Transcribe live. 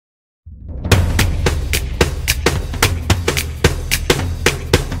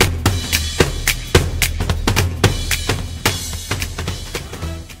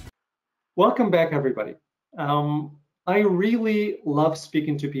Welcome back, everybody. I really love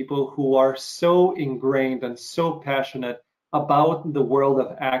speaking to people who are so ingrained and so passionate about the world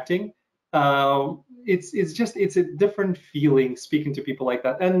of acting. It's a different feeling speaking to people like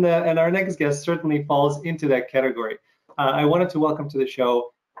that, and our next guest certainly falls into that category. I wanted to welcome to the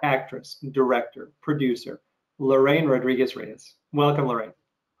show actress, director, producer, Lorraine Rodriguez-Reyes. Welcome, Lorraine.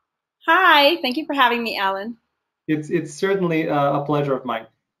 Hi, thank you for having me, Alan. It's certainly a pleasure of mine.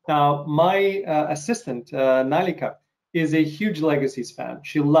 Now, my assistant, Nalika, is a huge Legacies fan.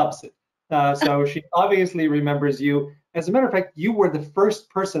 She loves it. So she obviously remembers you. As a matter of fact, you were the first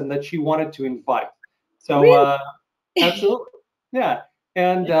person that she wanted to invite. So Really? absolutely, yeah.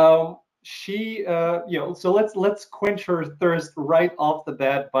 And so let's quench her thirst right off the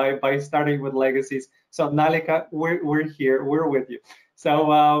bat by starting with Legacies. So Nalika, we're here, we're with you.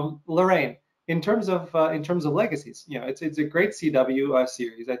 So Lorraine, in terms of Legacies, it's a great CW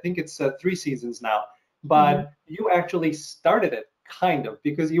series. I think it's 3 seasons now, Mhm. but you actually started it kind of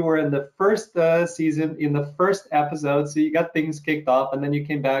because you were in the first season in the first episode, so you got things kicked off, and then you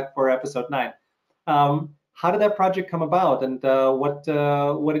came back for episode 9. How did that project come about, and what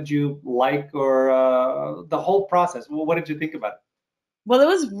did you like, or the whole process? What did you think about Well, it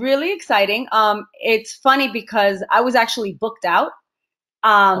was really exciting. It's funny because I was actually booked out it?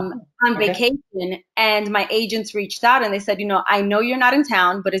 on Okay. vacation, and my agents reached out and they said, I know you're not in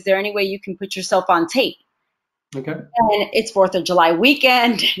town, but is there any way you can put yourself on tape? Okay. And it's Fourth of July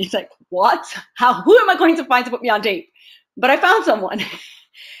weekend. It's like, what? How? Who am I going to find to put me on tape? But I found someone.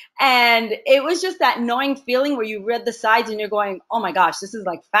 And it was just that knowing feeling where you read the sides and you're going, oh my gosh, this is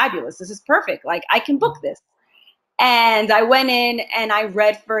like fabulous. This is perfect. Like, I can book this. And I went in and I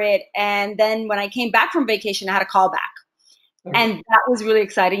read for it. And then when I came back from vacation, I had a call back. Okay. And that was really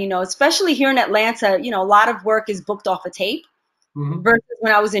exciting, especially here in Atlanta, a lot of work is booked off a tape Hmm. versus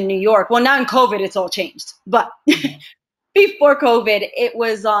when I was in New York. Well, now in COVID, it's all changed. But before COVID, it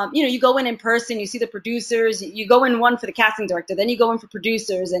was, you go in person, you see the producers, you go in one for the casting director, then you go in for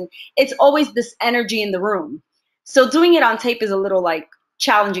producers, and it's always this energy in the room. So doing it on tape is a little like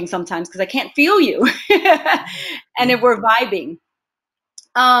challenging sometimes because I can't feel you, and if we're vibing.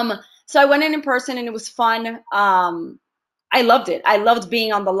 Um, so I went in person and it was fun. I loved it. I loved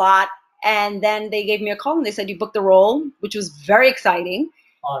being on the lot. And then they gave me a call and they said, you booked the role, which was very exciting.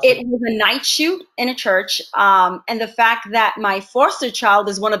 Awesome. It was a night shoot in a church. And the fact that my foster child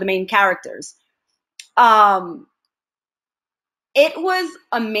is one of the main characters. Um, it was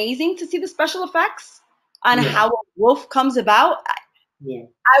amazing to see the special effects on Yeah. how a wolf comes about. Yeah.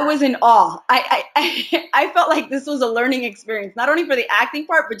 I was in awe. I felt like this was a learning experience, not only for the acting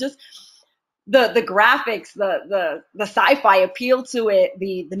part, but just the graphics, the sci-fi appeal to it,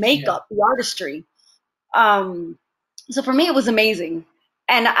 the Yeah. makeup, the artistry. Um, so for me, it was amazing,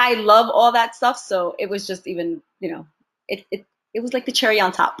 and I love all that stuff. So it was just even, it was like the cherry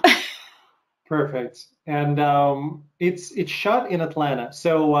on top. Perfect. And it's shot in Atlanta.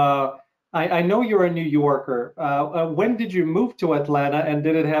 So I know you're a New Yorker. When did you move to Atlanta, and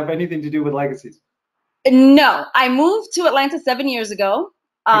did it have anything to do with Legacies? No, I moved to Atlanta 7 years ago.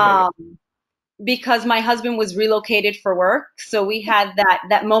 Okay. Um, because my husband was relocated for work, so we had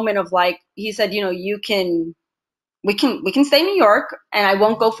that moment of like, he said, you can we can stay in New York and I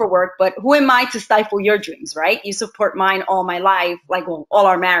won't go for work, but who am I to stifle your dreams, right? You support mine all my life, like, well, all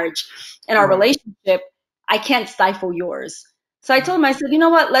our marriage and our Right. relationship. I can't stifle yours. So I told him, I said, you know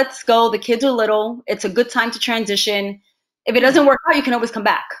what, let's go. The kids are little. It's a good time to transition. If it Yeah. doesn't work out, you can always come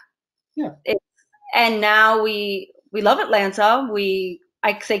back. Yeah. It, and now we love Atlanta.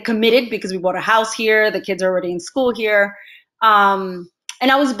 I say committed because we bought a house here. The kids are already in school here. Um,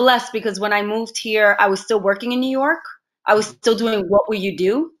 and I was blessed because when I moved here, I was still working in New York. I was still doing What Will You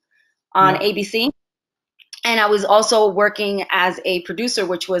Do on Yeah. ABC. And I was also working as a producer,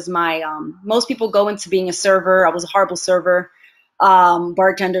 which was my most people go into being a server. I was a horrible server,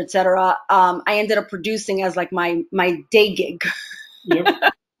 bartender, etc. I ended up producing as like my day gig.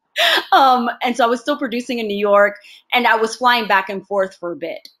 Yep. And so I was still producing in New York, and I was flying back and forth for a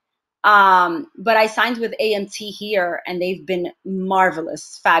bit. But I signed with AMT here, and they've been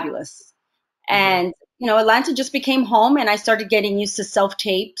marvelous, fabulous. Okay. And Atlanta just became home, and I started getting used to self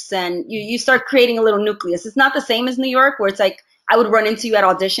tapes, and you start creating a little nucleus. It's not the same as New York, where it's like I would run into you at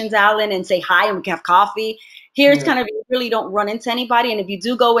auditions, Alan, and say hi, and we can have coffee. Here, it's Yeah. kind of, you really don't run into anybody, and if you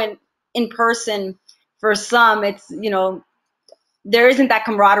do go in person, for some, it's there isn't that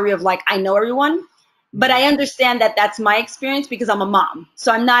camaraderie of like I know everyone. But Yeah. I understand that that's my experience because I'm a mom.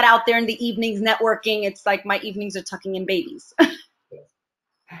 So I'm not out there in the evenings networking. It's like my evenings are tucking in babies.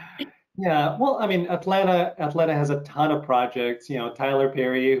 Yeah, well, I mean, Atlanta has a ton of projects. You know, Tyler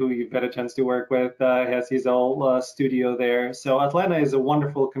Perry, who you've got a chance to work with, has his own studio there. So Atlanta is a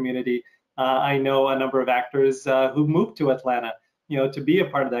wonderful community. I know a number of actors who moved to Atlanta, you know, to be a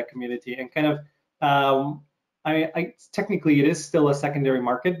part of that community and kind of, technically it is still a secondary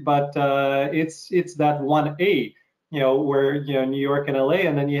market, but it's that 1A, you know, where you know New York and LA,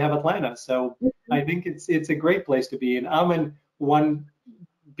 and then you have Atlanta. So I think it's a great place to be. And I'm in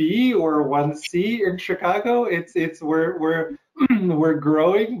 1B or 1C in Chicago. It's we're we're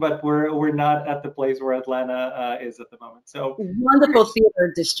growing, but we're not at the place where Atlanta is at the moment. So Wonderful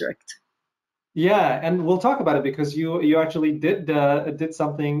theater district. yeah, and we'll talk about it because you actually did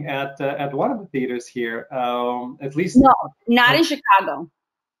something at one of the theaters here, at least. No, not in Chicago.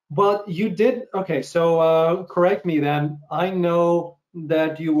 But you did. Okay, so correct me then. I know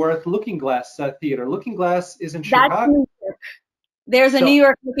that you were at Looking Glass Theater. Looking Glass is in That's Chicago. New York. There's a So New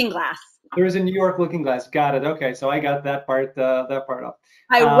York Looking Glass. there is a New York Looking Glass. Got it. Okay, so I got that part up.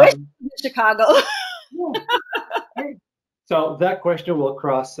 I wish it Um, was in Chicago. yeah, great. So that question will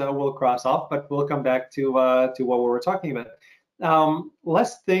cross off, but we'll come back to what we were talking about.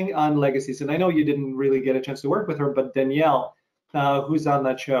 Last thing on Legacies, and I know you didn't really get a chance to work with her, but Danielle, who's on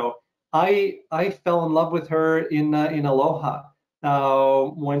that show, I fell in love with her in Aloha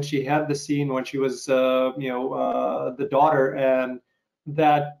when she had the scene when she was the daughter, and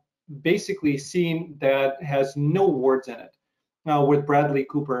that basically scene that has no words in it with Bradley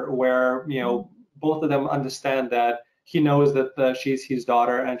Cooper, where both of them understand that he knows that she's his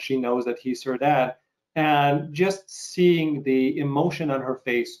daughter and she knows that he's her dad, and just seeing the emotion on her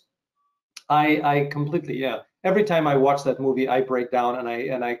face, I completely, yeah. Every time I watch that movie, I break down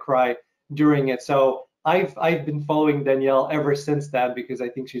and I cry during it. So I've been following Danielle ever since then because I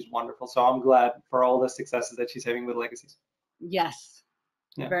think she's wonderful. So I'm glad for all the successes that she's having with Legacies. Yes,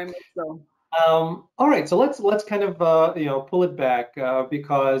 Yeah. very much so. All right, so let's kind of pull it back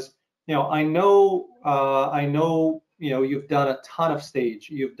because I know you've done a ton of stage,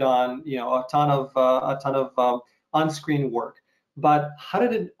 you've done a ton of on-screen work, but how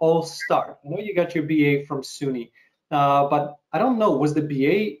did it all start? I know you got your BA from SUNY, but I don't know, was the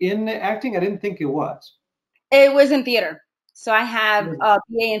BA in acting? I didn't think it was. It was in theater. So I have a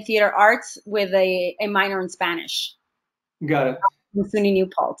BA in theater arts with a minor in Spanish Got it. from SUNY New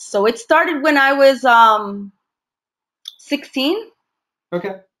Paltz. So it started when I was 16,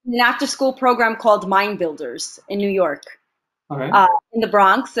 Okay. an after school program called Mind Builders in New York, All right. in the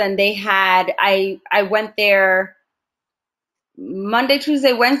Bronx. And they had, I went there Monday,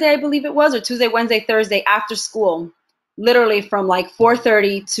 Tuesday, Wednesday, I believe it was, or Tuesday, Wednesday, Thursday after school, literally from like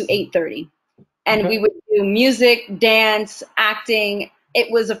 4:30 to 8:30. And we Okay. would do music, dance, acting.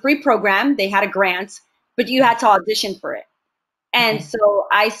 It was a free program. They had a grant, but you had to audition for it. And Okay. so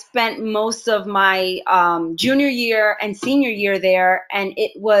I spent most of my junior year and senior year there. And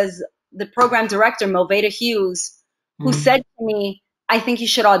it was the program director, Moveda Hughes, who Mhm. said to me, I think you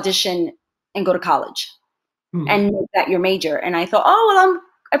should audition and go to college Mhm. and make that your major. And I thought, oh, well,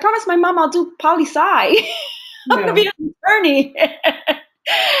 I promised my mom I'll do poli sci. I'm going to Yeah. be an attorney.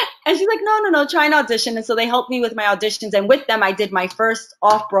 And she's like, no, no, no, try an audition. And so they helped me with my auditions. And with them, I did my first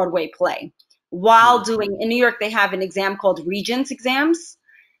off Broadway play. While Mhm. doing, in New York, they have an exam called Regents exams,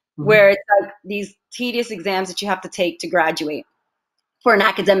 Mhm. where it's like these tedious exams that you have to take to graduate for an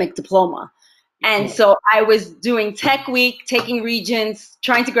academic diploma. And Yeah. so I was doing Tech Week, taking Regents,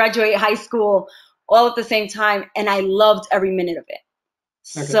 trying to graduate high school all at the same time. And I loved every minute of it.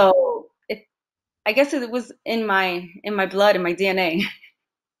 Okay. So I guess it was in my blood, in my DNA.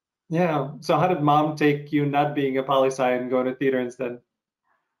 Yeah. So how did mom take you not being a poli sci and going to theater instead?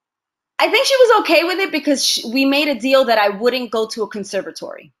 I think she was okay with it because we made a deal that I wouldn't go to a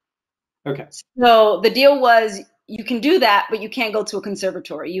conservatory. Okay. So the deal was you can do that, but you can't go to a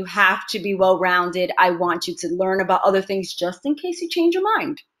conservatory. You have to be well rounded. I want you to learn about other things just in case you change your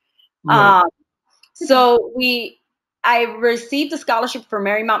mind. Right. Um, Okay. so I received a scholarship for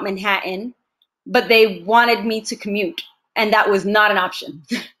Marymount Manhattan, but they wanted me to commute, and that was not an option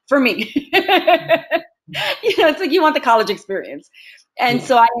for me. It's like you want the college experience. And Yeah.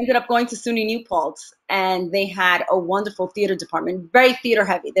 so I ended up going to SUNY New Paltz, and they had a wonderful theater department, very theater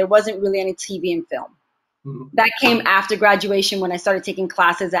heavy. There wasn't really any TV and film. Mhm. That came after graduation when I started taking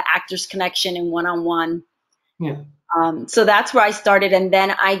classes at Actors Connection and one-on-one. Yeah. So that's where I started. And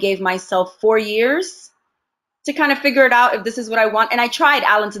then I gave myself 4 years to kind of figure it out if this is what I want. And I tried,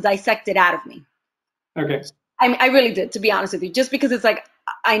 Alan, to dissect it out of me. Okay. I really did, to be honest with you, just because it's like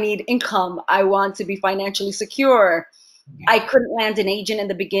I need income. I want to be financially secure. I couldn't land an agent in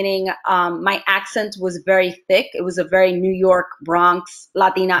the beginning. My accent was very thick. It was a very New York, Bronx,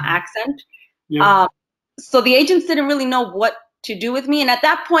 Latina accent. Yeah. So the agents didn't really know what to do with me. And at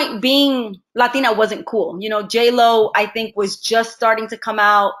that point, being Latina wasn't cool. You know, J-Lo, I think, was just starting to come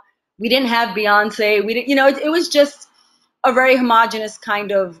out. We didn't have Beyonce. We didn't, you know, it was just a very homogenous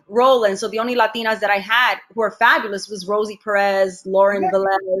kind of role. And so the only Latinas that I had who are fabulous was Rosie Perez, Lauren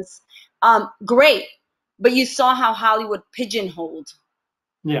Velez. Great. But you saw how Hollywood pigeonholed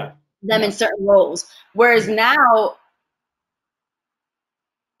them in certain roles. Whereas now,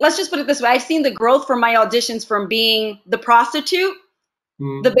 let's just put it this way. I've seen the growth from my auditions from being the prostitute,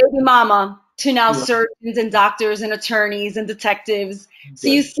 the baby mama, to now surgeons and doctors and attorneys and detectives. So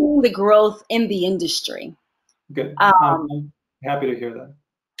you've seen the growth in the industry. Good. I'm happy to hear that.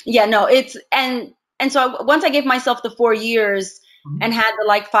 Yeah, no, it's, and so once I gave myself the 4 years and had the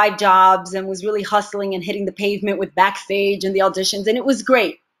like 5 jobs and was really hustling and hitting the pavement with backstage and the auditions, and it was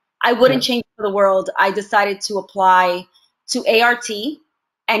great. I wouldn't change for the world. I decided to apply to ART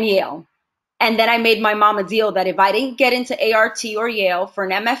and Yale. And then I made my mom a deal that if I didn't get into ART or Yale for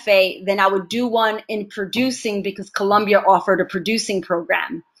an MFA, then I would do one in producing because Columbia offered a producing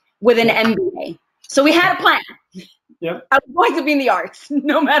program with an MBA. So we had a plan. Yep. I was going to be in the arts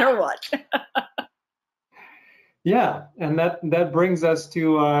no matter what. Yeah, and that brings us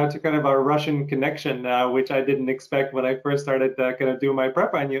to kind of our Russian connection, which I didn't expect when I first started kind of doing my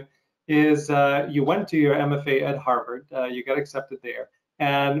prep on you. Is you went to your MFA at Harvard, you got accepted there,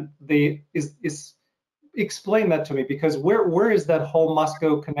 and explain that to me, because where is that whole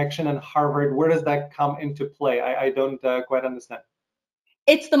Moscow connection and Harvard? Where does that come into play? I don't quite understand.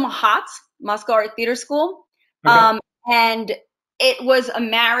 It's the MAHAT, Moscow Art Theater School, and it was a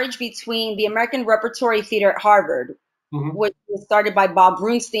marriage between the American Repertory Theater at Harvard, which was started by Bob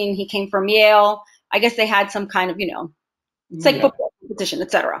Brunstein. He came from Yale. I guess they had some kind of, it's like football competition,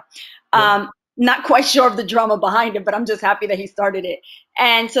 etc. Not quite sure of the drama behind it, but I'm just happy that he started it.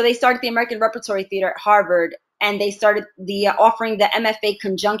 And so they started the American Repertory Theater at Harvard, and they started offering the MFA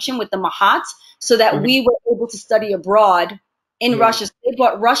conjunction with the MAHAT so that we were able to study abroad in Russia. So they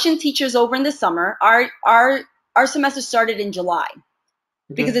brought Russian teachers over in the summer. Our semester started in July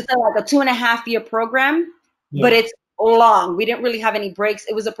because it's like a 2.5-year program, but it's long. We didn't really have any breaks.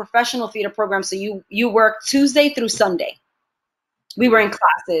 It was a professional theater program, so you work Tuesday through Sunday. We were in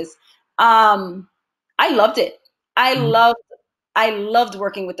classes. I loved it. I loved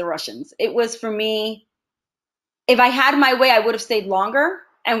working with the Russians. It was, for me, if I had my way, I would have stayed longer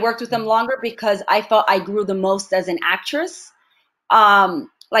and worked with them longer because I felt I grew the most as an actress.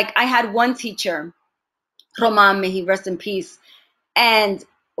 Like I had one teacher, Roman, may he rest in peace, and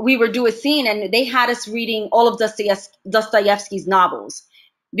we were doing a scene and they had us reading all of Dostoevsky's novels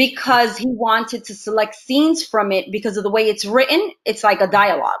because he wanted to select scenes from it because of the way it's written. It's like a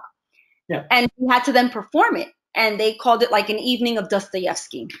dialogue. Yeah. And we had to then perform it. And they called it like an evening of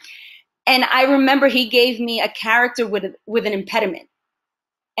Dostoevsky. And I remember he gave me a character with an impediment.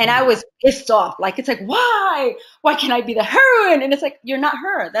 And I was pissed off. Like, it's like, why? Why can't I be the heroine? And it's like, you're not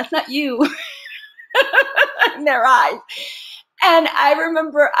her. That's not you. In their eyes. And I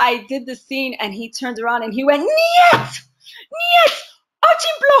remember I did the scene and he turned around and he went, Niet! Niet!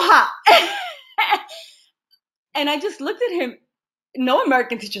 Очень плохо! And I just looked at him. No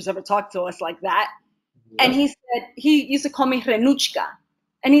American teachers ever talked to us like that. Yeah. And he said, he used to call me Renuchka.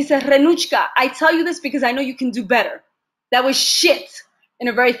 And he said, Renuchka, I tell you this because I know you can do better. That was shit in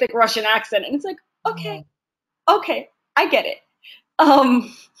a very thick Russian accent. And it's like, okay, I get it.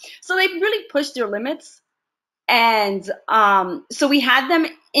 So they really pushed their limits. And so we had them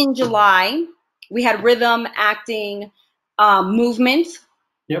in July. We had rhythm, acting, movement.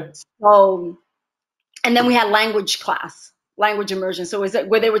 Yep. So, and then we had language class, language immersion. So is it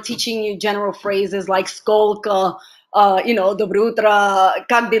where they were teaching you general phrases like skolka, Dobry utro,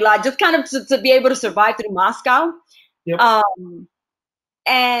 как дела, just kind of to be able to survive through Moscow. Yep.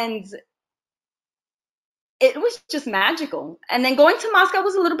 And it was just magical. And then going to Moscow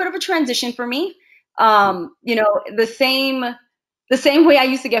was a little bit of a transition for me. The same way I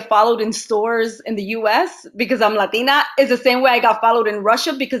used to get followed in stores in the US because I'm Latina is the same way I got followed in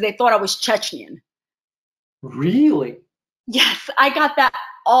Russia because they thought I was Chechnyan. Really? Yes, I got that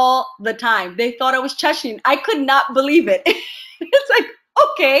all the time. They thought I was Chechnyan. I could not believe it. It's like,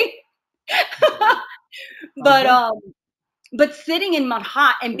 okay. But sitting in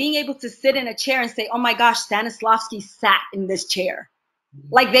Manhattan and being able to sit in a chair and say, oh my gosh, Stanislavski sat in this chair.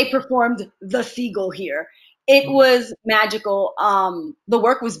 Like they performed The Seagull here. It was magical. The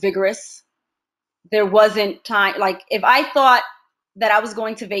work was vigorous. There wasn't time. Like if I thought that I was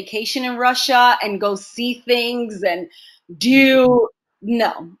going to vacation in Russia and go see things and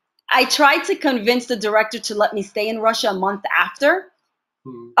No. I tried to convince the director to let me stay in Russia a month after,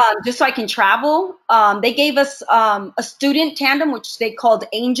 Hmm. just so I can travel. They gave us a student tandem, which they called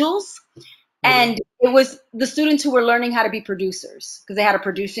Angels. Okay. And it was the students who were learning how to be producers because they had a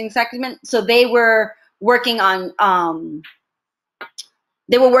producing segment. So they were working on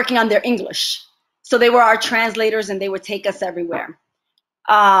their English. So they were our translators and they would take us everywhere.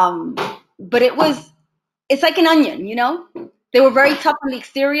 Um, but it's like an onion, you know? They were very tough on the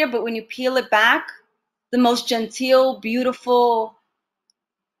exterior, but when you peel it back, the most genteel, beautiful.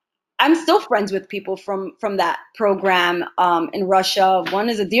 I'm still friends with people from that program in Russia. One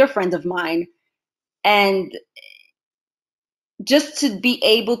is a dear friend of mine, and just to be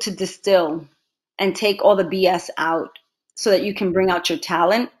able to distill and take all the BS out so that you can bring out your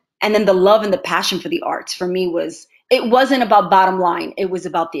talent, and then the love and the passion for the arts for me it wasn't about bottom line, it was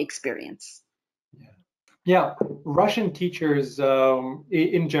about the experience. Yeah, Russian teachers,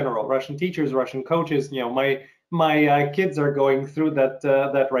 in general, Russian teachers, Russian coaches. My kids are going through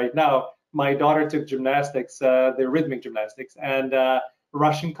that right now. My daughter took gymnastics, the rhythmic gymnastics, and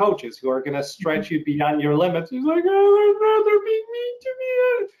Russian coaches who are gonna stretch you beyond your limits. He's like, oh, they're being mean to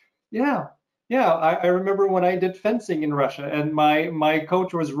me. Yeah, yeah. I remember when I did fencing in Russia, and my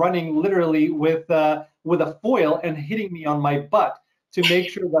coach was running literally with a foil and hitting me on my butt to make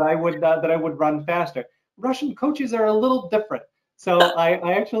sure that I would run faster. Russian coaches are a little different. So I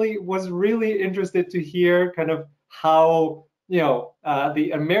actually was really interested to hear kind of how,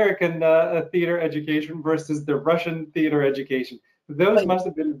 the American theater education versus the Russian theater education. Those must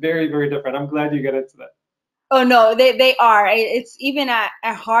have been very, very different. I'm glad you got into that. Oh no, they are. It's even at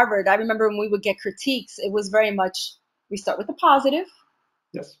Harvard. I remember when we would get critiques, it was very much we start with the positive,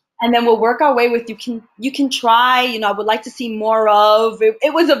 Yes. and then we'll work our way with you can try. I would like to see more of.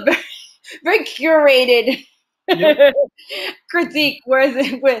 It was a very very curated Yep. critique,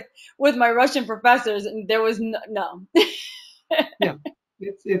 whereas with my Russian professors, there was no. Yeah.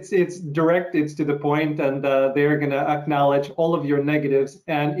 It's direct, it's to the point, and they're gonna acknowledge all of your negatives.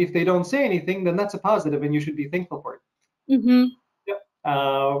 And if they don't say anything, then that's a positive, and you should be thankful for it. Hmm.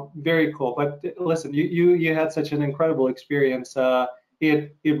 Yep. Very cool. But listen, you had such an incredible experience.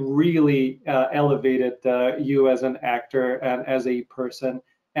 It really elevated you as an actor and as a person,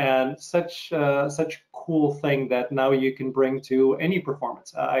 and such cool thing that now you can bring to any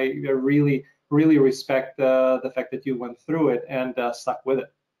performance. I really respect the fact that you went through it and stuck with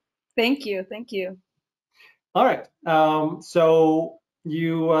it. Thank you, thank you. All right. So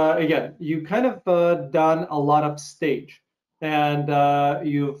you again, you kind of done a lot of stage, and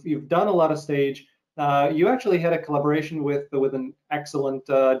you've done a lot of stage. You actually had a collaboration with an excellent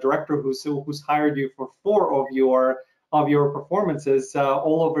director who's hired you for four of your performances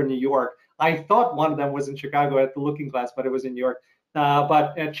all over New York. I thought one of them was in Chicago at the Looking Glass, but it was in New York.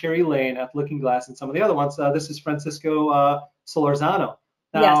 But at Cherry Lane, at Looking Glass, and some of the other ones. This is Francisco Solorzano.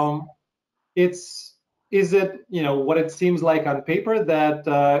 Yes. It's is it what it seems like on paper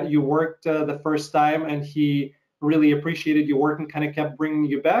that you worked the first time and he really appreciated your work and kind of kept bringing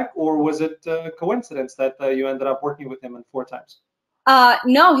you back, or was it coincidence that you ended up working with him in four times?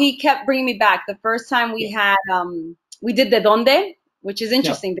 No, he kept bringing me back. The first time we did the Donde, which is Yeah.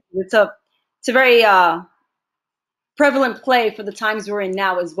 interesting because it's a very prevalent play for the times we're in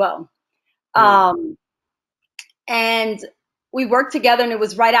now as well. Mm. Um, and we worked together, and it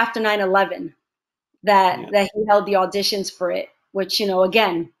was right after 9/11 that Yeah. that he held the auditions for it. Which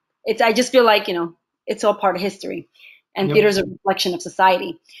again, I just feel like it's all part of history, and theater Yep. is a reflection of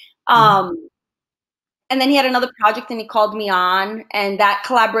society. Mhm. Um, and then he had another project and he called me on, and that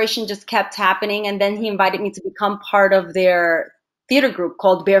collaboration just kept happening, and then he invited me to become part of their theater group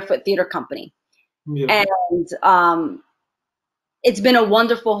called Barefoot Theater Company. Beautiful. And it's been a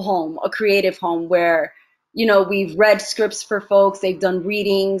wonderful home, a creative home where we've read scripts for folks, they've done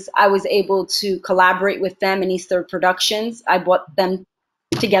readings. I was able to collaborate with them in East Third Productions. I brought them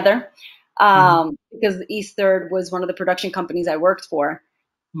together Mhm. because East Third was one of the production companies I worked for,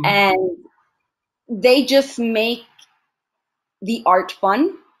 Mhm. and they just make the art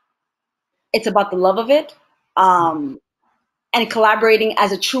fun. It's about the love of it, Yeah. um, and collaborating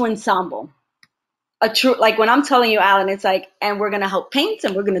as a true ensemble. A true, like when I'm telling you, Alan, it's like, and we're gonna help paint,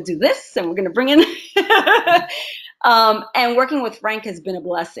 and we're gonna do this, and we're gonna bring in. And working with Frank has been a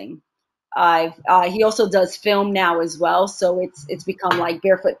blessing. He also does film now as well, so it's become like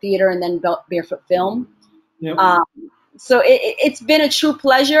Barefoot Theater and then Barefoot Film. Yep. Um, so it's been a true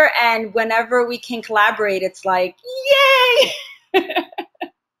pleasure, and whenever we can collaborate, it's like yay!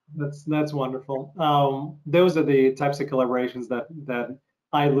 That's wonderful. Those are the types of collaborations that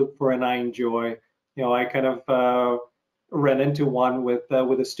I look for and I enjoy. I kind of ran into one with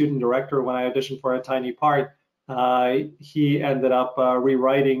a student director when I auditioned for a tiny part. He ended up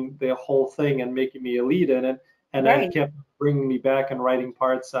rewriting the whole thing and making me a lead in it, and then Right. kept bringing me back and writing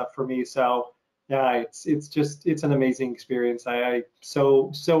parts for me. So yeah, it's an amazing experience. I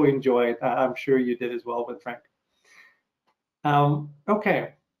so enjoy it. I'm sure you did as well with Frank.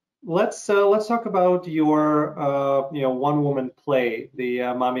 Okay, let's talk about your one woman play, the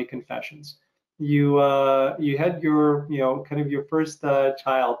Mami Confessions. You had your kind of your first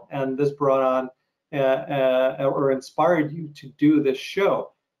child, and this brought on or inspired you to do this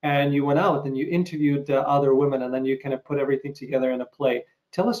show. And you went out and you interviewed other women, and then you kind of put everything together in a play.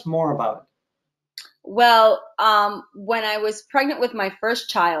 Tell us more about it. Well, when I was pregnant with my first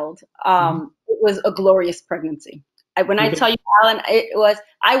child, Mhm. it was a glorious pregnancy. When I Good. tell you, Alan,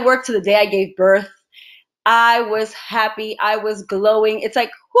 I worked to the day I gave birth. I was happy. I was glowing. It's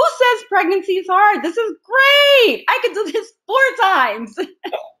like, who says pregnancy is hard? This is great. I could do this 4 times.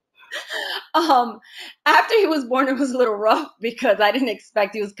 Um, After he was born, it was a little rough because I didn't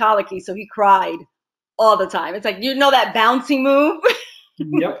expect he was colicky, so he cried all the time. It's like, that bouncing move.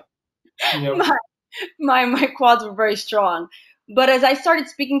 Yep. Yep. my, my quads were very strong. But as I started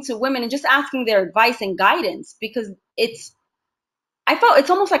speaking to women and just asking their advice and guidance, because I felt it's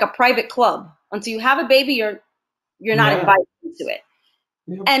almost like a private club. Until you have a baby, you're not Yeah. invited into it.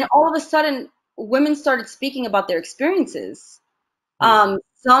 Yep. And all of a sudden, women started speaking about their experiences. Yeah.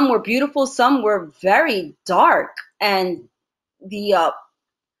 Some were beautiful, some were very dark, and the uh,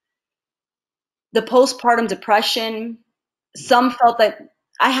 the postpartum depression. Some felt that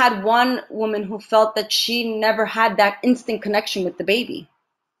I had one woman who felt that she never had that instant connection with the baby.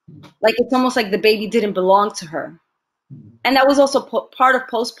 Like it's almost like the baby didn't belong to her. And that was also part of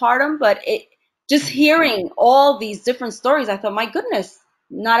postpartum, but it just hearing all these different stories, I thought, my goodness,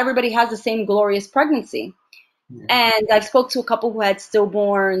 not everybody has the same glorious pregnancy. Yeah. And I spoke to a couple who had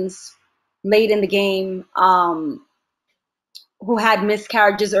stillborns late in the game, who had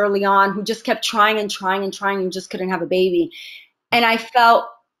miscarriages early on, who just kept trying and trying and trying and just couldn't have a baby. And I felt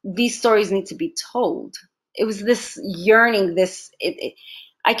these stories need to be told. It was this yearning,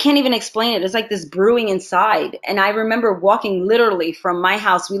 I can't even explain it. It's like this brewing inside. And I remember walking literally from my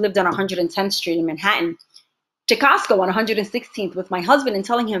house. We lived on 110th Street in Manhattan to Costco on 116th with my husband and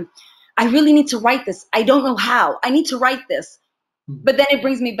telling him, I really need to write this. I don't know how. I need to write this. But then it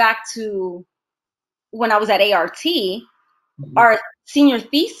brings me back to when I was at ART. Mhm. Our senior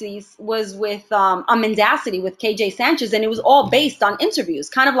thesis was with on Mendacity with KJ Sanchez, and it was all based on interviews,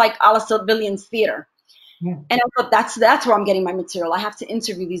 kind of like a la Civilians Theater. Yeah. And I thought that's where I'm getting my material. I have to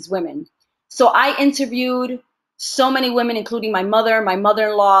interview these women. So I interviewed so many women, including my mother, my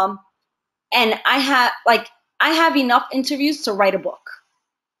mother-in-law, and I have enough interviews to write a book.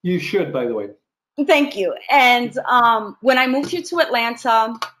 You should, by the way. Thank you. And when I moved here to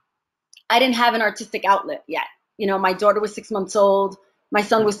Atlanta, I didn't have an artistic outlet yet. My daughter was 6 months old. My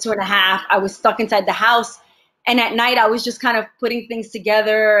son was 2.5. I was stuck inside the house. And at night, I was just kind of putting things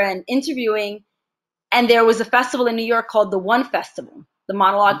together and interviewing. And there was a festival in New York called the One Festival, the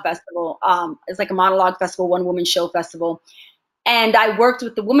Monologue Festival. It's like a monologue festival, one woman show festival. And I worked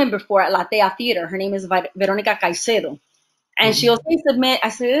with the woman before at Latea Theater. Her name is Veronica Caicedo. And she Mhm. goes, please submit. I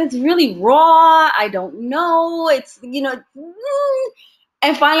said, it's really raw. I don't know.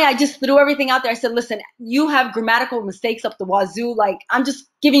 And finally, I just threw everything out there. I said, listen, you have grammatical mistakes up the wazoo. Like, I'm just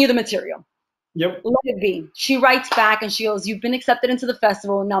giving you the material. Yep. Let it be. She writes back and she goes, you've been accepted into the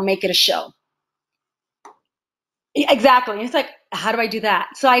festival. Now make it a show. Exactly. And it's like, how do I do that?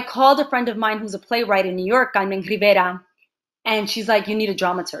 So I called a friend of mine who's a playwright in New York, Carmen Rivera. And she's like, you need a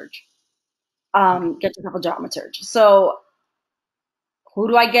dramaturge. Get yourself a dramaturge. So who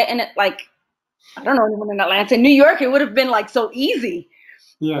do I get in it? Like, I don't know anyone in Atlanta. In New York, it would have been like so easy.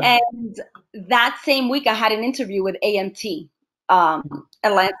 Yeah. And that same week, I had an interview with AMT,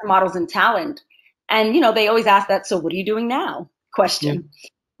 Atlanta Models and Talent. And, they always ask that, so what are you doing now? Yeah. Question.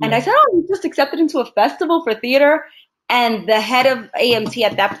 And I Yeah. said, oh, you just accepted into a festival for theater. And the head of AMT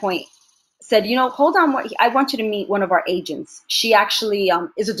at that point said, hold on, I want you to meet one of our agents. She actually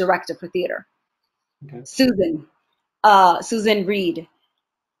is a director for theater, Okay. Susan Reed.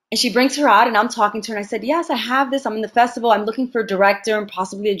 And she brings her out, and I'm talking to her, and I said, yes, I have this. I'm in the festival. I'm looking for a director and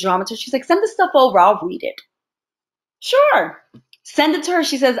possibly a dramaturg. She's like, send the stuff over. I'll read it. Sure. Send it to her.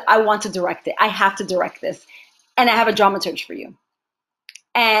 She says, I want to direct it. I have to direct this. And I have a dramaturg for you.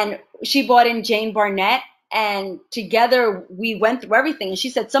 And she brought in Jane Barnett, and together we went through everything. And she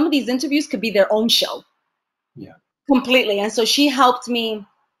said, some of these interviews could be their own show. Yeah. Completely. And so she helped me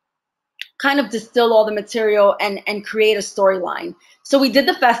kind of distill all the material and create a storyline. So we did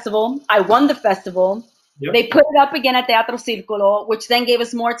the festival. I won the festival. Yep. They put it up again at Teatro Circolo, which then gave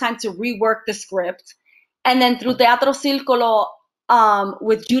us more time to rework the script. And then through Teatro Circolo,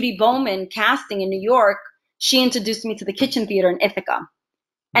 with Judy Bowman casting in New York, she introduced me to the Kitchen Theater in Ithaca.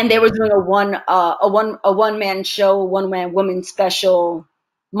 And they were doing a one man show, one man woman special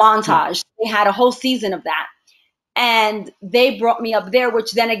montage. They had a whole season of that. And they brought me up there,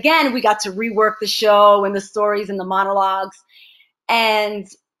 which then again, we got to rework the show and the stories and the monologues. And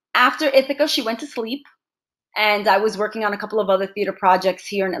after Ithaca, she went to sleep. And I was working on a couple of other theater projects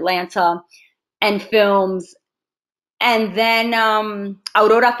here in Atlanta and films. And then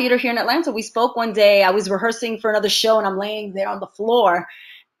Aurora Theater here in Atlanta, we spoke one day. I was rehearsing for another show, and I'm laying there on the floor.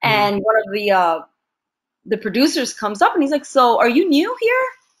 And one of the producers comes up, and he's like, "So are you new here?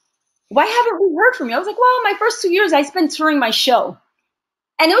 Why haven't we heard from you?" I was like, "Well, my first 2 years, I spent touring my show."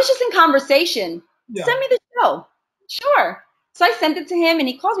 And it was just in conversation. Yeah. Send me the show. Sure. So I sent it to him, and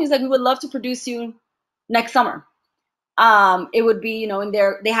he calls me. He's like, "We would love to produce you next summer." It would be, in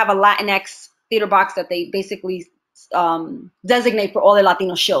they have a Latinx theater box that they basically designate for all the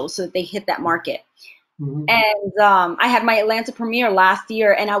Latino shows so that they hit that market. And I had my Atlanta premiere last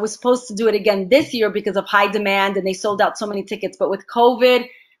year, and I was supposed to do it again this year because of high demand, and they sold out so many tickets. But with COVID,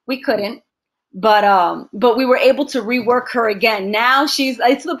 we couldn't. But we were able to rework her again. Now it's to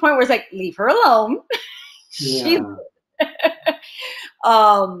the point where it's like, leave her alone. Yeah.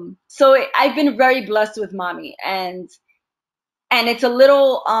 So I've been very blessed with Mami, and it's a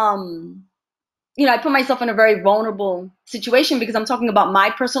little I put myself in a very vulnerable situation because I'm talking about my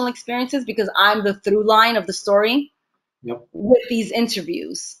personal experiences because I'm the through line of the story. Yep. With these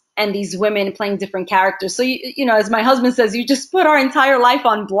interviews and these women playing different characters. So as my husband says, you just put our entire life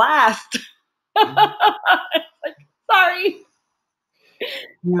on blast. Like, sorry.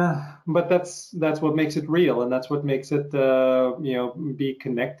 Yeah, but that's what makes it real, and that's what makes it be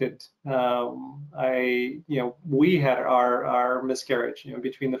connected. We had our miscarriage,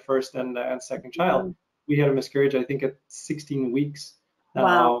 between the first and second child. We had a miscarriage, I think, at 16 weeks.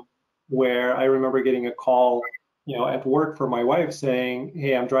 Wow. Where I remember getting a call, at work from my wife saying,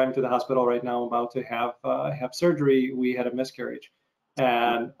 "Hey, I'm driving to the hospital right now. I'm about to have surgery. We had a miscarriage,"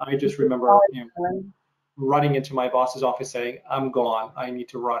 and I just remember, running into my boss's office saying, "I'm gone. I need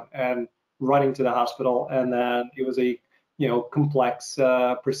to run," and running to the hospital. And then it was a complex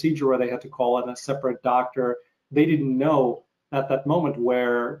procedure where they had to call in a separate doctor. They didn't know at that moment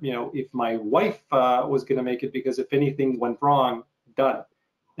where if my wife was going to make it, because if anything went wrong, done.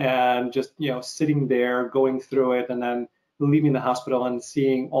 And just sitting there going through it, and then leaving the hospital and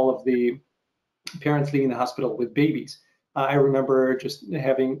seeing all of the parents leaving the hospital with babies. I remember just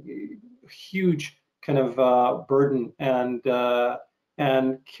having huge kind of burden and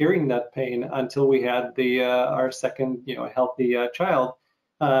carrying that pain until we had our second healthy child,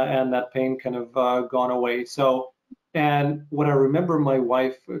 and that pain kind of gone away. So, and what I remember my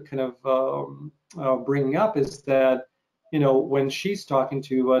wife kind of bringing up is that when she's talking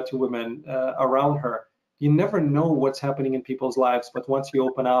to women around her, you never know what's happening in people's lives, but once you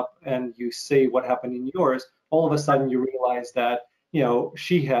open up and you say what happened in yours, all of a sudden you realize that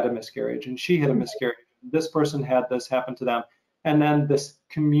she had a miscarriage, and she had a miscarriage. This person had this happen to them. And then this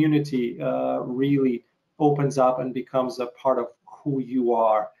community really opens up and becomes a part of who you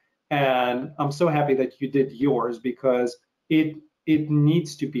are. And I'm so happy that you did yours, because it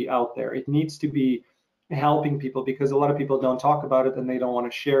needs to be out there. It needs to be helping people, because a lot of people don't talk about it and they don't want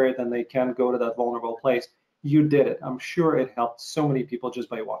to share it, and they can't go to that vulnerable place. You did it. I'm sure it helped so many people just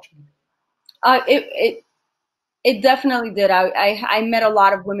by watching. It definitely did. I met a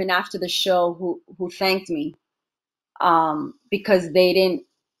lot of women after the show who thanked me because they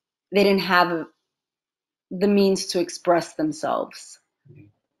didn't have the means to express themselves.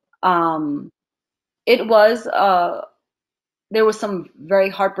 It was there were some very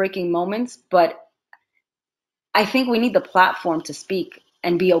heartbreaking moments, but I think we need the platform to speak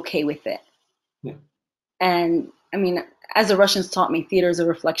and be okay with it. Yeah. And I mean, as the Russians taught me, theater is a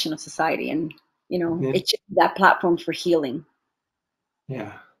reflection of society, and it should be that platform for healing.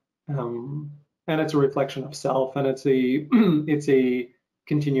 Yeah. And it's a reflection of self, and it's a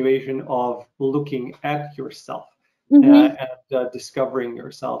continuation of looking at yourself and discovering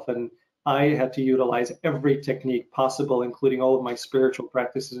yourself. And I had to utilize every technique possible, including all of my spiritual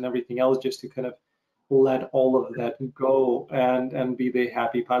practices and everything else, just to kind of let all of that go and be the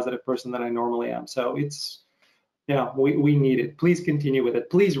happy, positive person that I normally am. So we need it. Please continue with it.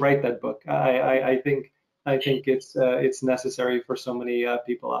 Please write that book. I think it's necessary for so many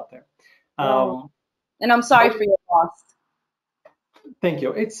people out there. And I'm sorry for your loss. Thank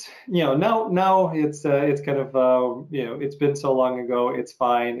you. It's, now it's kind of, it's been so long ago. It's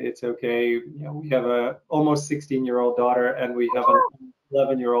fine. It's okay. We have a almost 16-year-old daughter and we have an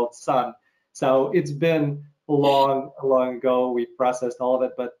 11-year-old son. So it's been long ago. We processed all of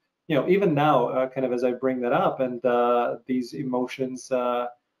it. But, even now, kind of as I bring that up and these emotions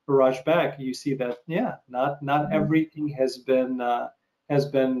rush back, you see that, yeah, not everything has been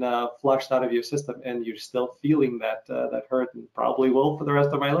flushed out of your system, and you're still feeling that hurt, and probably will for the rest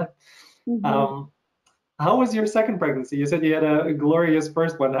of my life. Hmm. Um, how was your second pregnancy? You said you had a glorious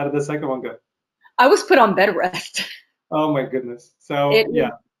first one. How did the second one go? I was put on bed rest. Oh my goodness. So It yeah,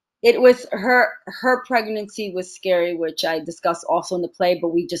 it was her pregnancy was scary, which I discussed also in the play, but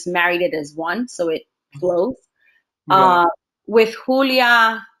we just married it as one, so it flows. got it. Uh, with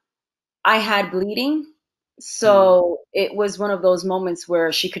Julia, I had bleeding, Mm, so it was one of those moments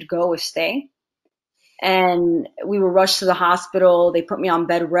where she could go or stay. And we were rushed to the hospital. They put me on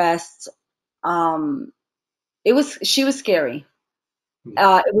bed rest. Um, she was scary.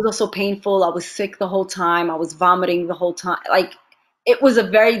 yeah, It was also painful. I was sick the whole time. I was vomiting the whole time. Like it was a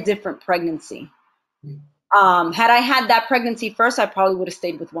very different pregnancy. Had I had that pregnancy first, I probably would have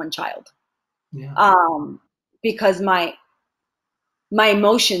stayed with one child. yeah, Um, because my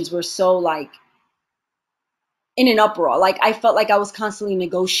emotions were so like in an uproar. Like I felt like I was constantly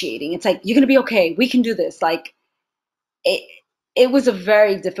negotiating. It's like you're gonna be okay. We can do this. Like it. It was a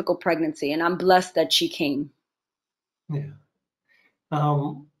very difficult pregnancy, and I'm blessed that she came. yeah.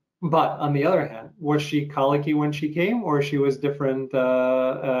 But on the other hand, was she colicky when she came, or she was different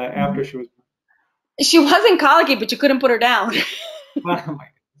after she was? She wasn't colicky, but you couldn't put her down. Oh my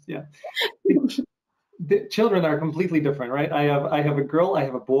goodness, yeah. The children are completely different, right? I have a girl, I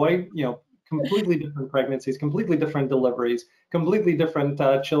have a boy, completely different pregnancies, completely different deliveries, completely different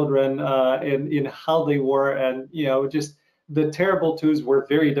children in how they were, and just the terrible twos were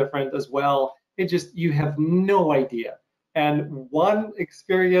very different as well. It just you have no idea, and one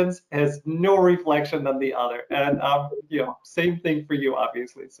experience has no reflection on the other, and same thing for you,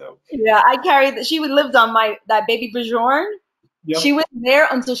 obviously. So, Yeah, I carried that. She would lived on my that baby Bjorn. She yep. was there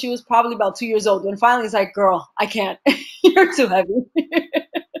until she was probably about 2 years old. When finally it's like, girl, I can't. You're too heavy.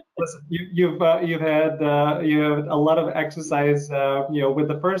 Listen, you have a lot of exercise. With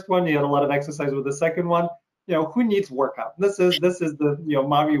the first one, you had a lot of exercise. With the second one, who needs workout? This is the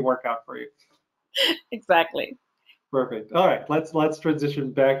mommy workout for you. Exactly. Perfect. All right, let's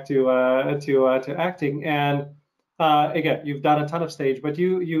transition back to acting. And again, you've done a ton of stage, but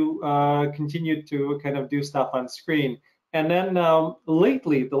you continued to kind of do stuff on screen. And then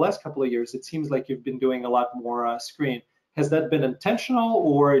lately, the last couple of years, it seems like you've been doing a lot more screen. Has that been intentional,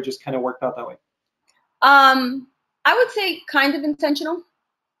 or it just kind of worked out that way? Um, I would say kind of intentional,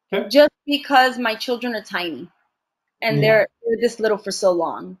 Okay. just because my children are tiny and Yeah. they're this little for so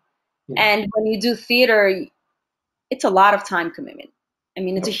long. Yeah. And when you do theater, it's a lot of time commitment. I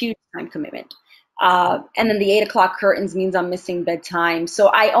mean, it's a Yep. huge time commitment. And then the 8 o'clock curtains means I'm missing bedtime. So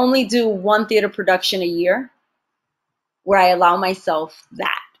I only do one theater production a year where I allow myself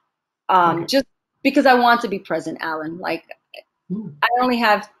that. Okay. Just because I want to be present, Alan. Like Mm. I only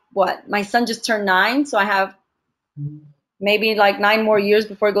have what? My son just turned 9, so I have Mm. maybe like 9 more years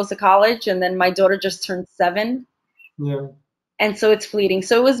before he goes to college, and then my daughter just turned 7. Yeah. And so it's fleeting.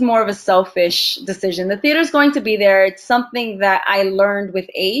 So it was more of a selfish decision. The theater's going to be there. It's something that I learned with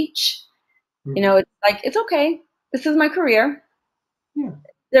age. Mm. It's like, it's okay. This is my career. Yeah.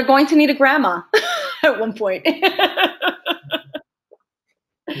 They're going to need a grandma at one point.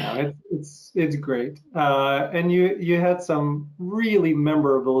 No, it's great. And you had some really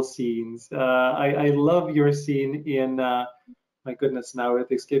memorable scenes. I love your scene in my goodness, now it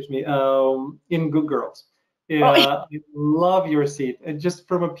escapes me. In Good Girls. Oh, Yeah, I love your scene. And just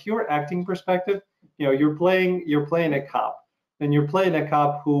from a pure acting perspective, you're playing a cop, and you're playing a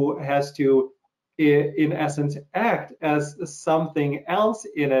cop who has to, in essence, act as something else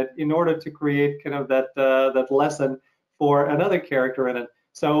in it in order to create kind of that lesson for another character in it.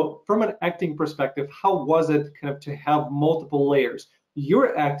 So, from an acting perspective, how was it kind of to have multiple layers?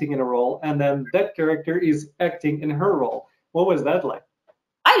 You're acting in a role, and then that character is acting in her role. What was that like?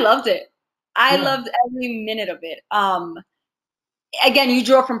 I loved it. I Yeah, loved every minute of it. Again, you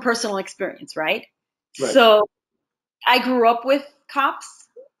draw from personal experience, right? right. So I grew up with cops.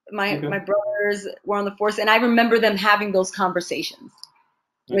 My Okay. brothers were on the force, and I remember them having those conversations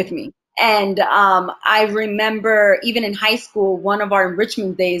Yeah. with me. And I remember even in high school, one of our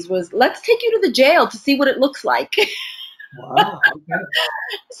enrichment days was, let's take you to the jail to see what it looks like. Wow. Okay.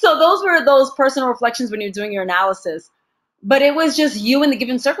 So those were those personal reflections when you're doing your analysis. But it was just you in the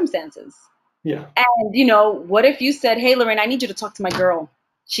given circumstances. Yeah. And, what if you said, hey, Lorraine, I need you to talk to my girl.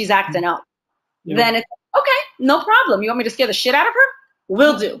 She's acting up. Yeah. Then it's okay, no problem. You want me to scare the shit out of her?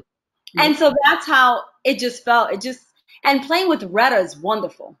 Will Yeah. do. Yeah. And so that's how it just felt. And playing with Retta is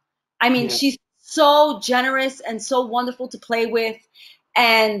wonderful. I mean, Yeah. she's so generous and so wonderful to play with.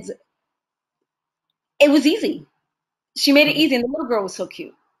 And it was easy. She made it easy. And the little girl was so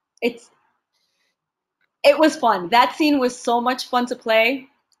cute. It's, it was fun. That scene was so much fun to play.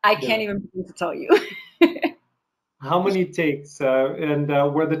 I can't Yeah. even begin to tell you. How many takes and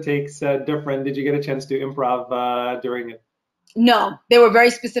were the takes different? Did you get a chance to improv during it? No, they were very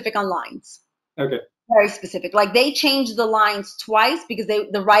specific on lines. Okay. Very specific. Like they changed the lines twice because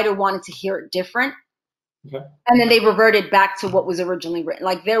the writer wanted to hear it different. Okay. And then they reverted back to what was originally written.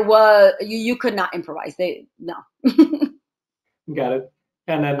 Like there was you could not improvise. They no. Got it.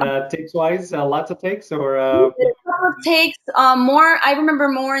 And then takes wise, lots of takes or We did a couple of takes. More I remember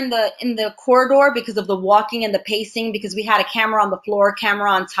more in the corridor because of the walking and the pacing because we had a camera on the floor,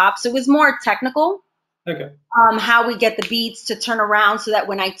 camera on top. So it was more technical. okay. How we get the beats to turn around so that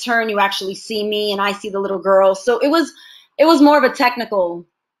when I turn, you actually see me and I see the little girl. So it was more of a technical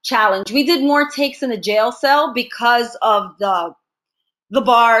challenge. We did more takes in the jail cell because of the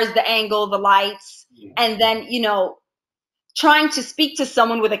bars, the angle, the lights, and then trying to speak to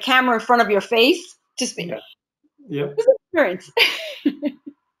someone with a camera in front of your face. Just it Yeah. Yep. was an experience.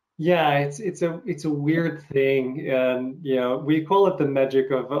 Yeah, it's a weird thing, and we call it the magic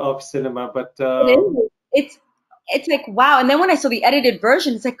of cinema, but It is. It's like wow. And then when I saw the edited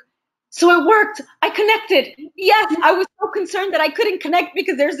version, it's like, so it worked. I connected. Yes, I was so concerned that I couldn't connect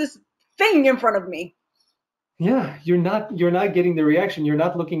because there's this thing in front of me. yeah, you're not getting the reaction. You're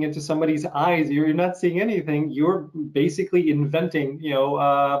not looking into somebody's eyes. You're not seeing anything. You're basically inventing.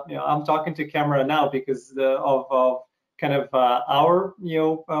 I'm talking to camera now because of kind of our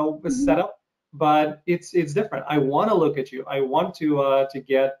Mhm. setup, but it's different. I want to look at you. I want to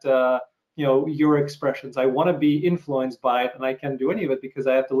get your expressions. I want to be influenced by it, and I can't do any of it because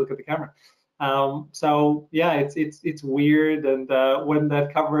I have to look at the camera. So yeah, it's weird, and when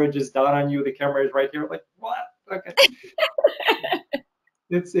that coverage is done on you, the camera is right here. Like what? Okay,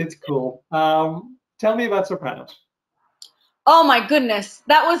 it's cool. Tell me about Sopranos. Oh my goodness,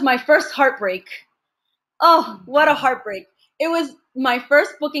 that was my first heartbreak. Oh, what a heartbreak! It was my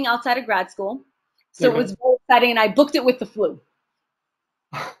first booking outside of grad school, so it Okay. was very exciting, and I booked it with the flu.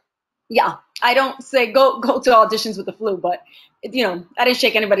 Yeah, I don't say go to auditions with the flu, but I didn't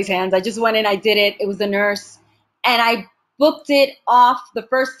shake anybody's hands. I just went in, I did it. It was the nurse, and I booked it off the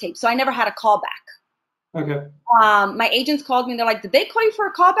first tape, so I never had a callback. Okay. My agents called me and they're like, did they call you for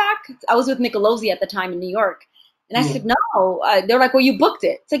a callback? I was with Nicolosi at the time in New York. And I Yeah. said, no. They're like, well, you booked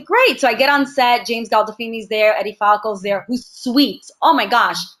it. It's like, great. So I get on set. James Galdolfini's there. Eddie Falco's there, who's sweet. Oh my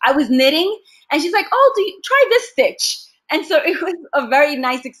gosh. I was knitting and she's like, oh, try this stitch. And so it was a very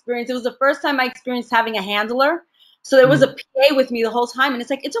nice experience. It was the first time I experienced having a handler. So there was a Mhm. PA with me the whole time. And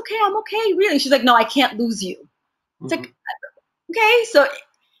it's like, it's okay. I'm okay. Really. She's like, no, I can't lose you. It's like, Mhm. okay. So,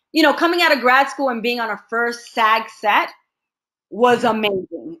 coming out of grad school and being on a first SAG set was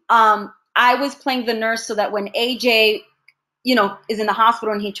amazing. I was playing the nurse so that when AJ, is in the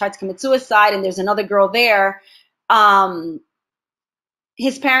hospital and he tried to commit suicide and there's another girl there, um,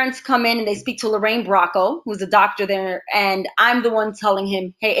 his parents come in and they speak to Lorraine Bracco, who's a doctor there, and I'm the one telling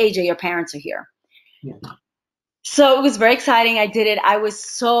him, hey, AJ, your parents are here. Yeah. So it was very exciting. I did it. I was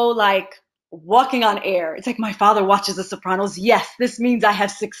so like walking on air. It's like my father watches The Sopranos. Yes, this means I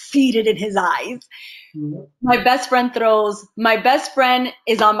have succeeded in his eyes. Yeah. My best friend throws, my best friend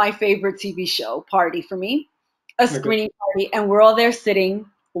is on my favorite TV show, Party for me, a Okay. screening party, and we're all there sitting,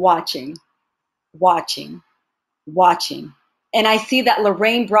 watching, watching, watching. And I see that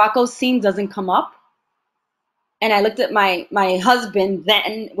Lorraine Bracco's scene doesn't come up. And I looked at my husband,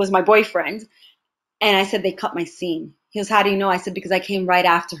 then was my boyfriend, and I said, they cut my scene. He goes, how do you know? I said, because I came right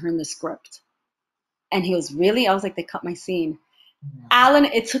after her in the script. And he goes, really? I was like, they cut my scene. Alan,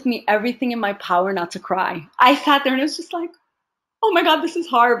 it took me everything in my power not to cry. I sat there and it was just like, oh my God, this is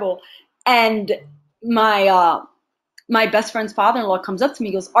horrible. And my best friend's father-in-law comes up to me,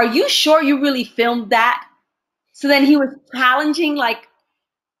 and goes, are you sure you really filmed that? So then he was challenging, like,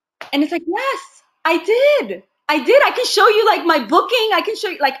 and it's like, yes, I did. I did. I can show you like my booking. I can show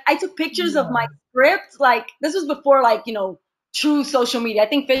you like I took pictures of my script. Like this was before like, true social media. I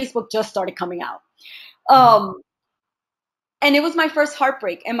think Facebook just started coming out. Um, and it was my first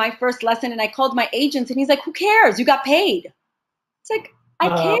heartbreak and my first lesson. And I called my agent and he's like, who cares? You got paid. It's like, I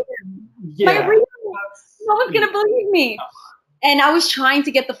Uh, care. My yeah. real, no one's Yeah. gonna believe me. And I was trying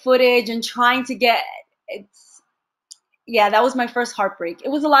to get the footage and trying to get it's Yeah, that was my first heartbreak. It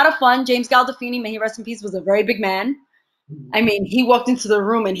was a lot of fun. James Gandolfini, may he rest in peace, was a very big man. I mean, he walked into the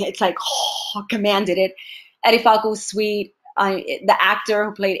room and it's like, oh, commanded it. Eddie Falco was sweet. The actor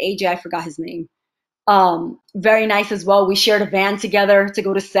who played AJ, I forgot his name. Very nice as well. We shared a van together to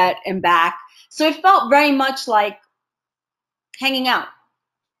go to set and back. So it felt very much like hanging out.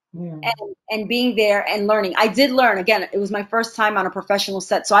 Yeah. And being there and learning. I did learn. Again, it was my first time on a professional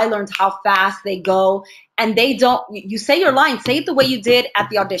set, so I learned how fast they go. And they don't, you say your line, say it the way you did at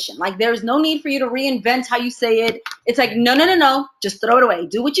the audition. Like, there's no need for you to reinvent how you say it. It's like, no, just throw it away.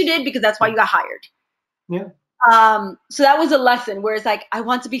 Do what you did because that's why you got hired. Yeah. So that was a lesson where it's like, I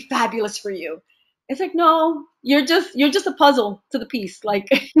want to be fabulous for you. It's like, no, you're just a puzzle to the piece. Like,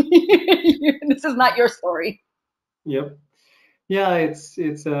 this is not your story. Yep. Yeah, it's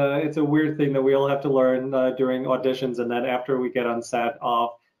a weird thing that we all have to learn during auditions, and then after we get on set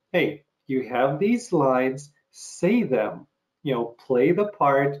of, hey, you have these lines, say them, play the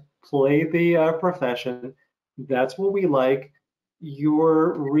part, play the profession. That's what we like.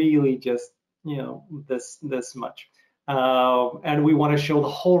 You're really just this much. And we want to show the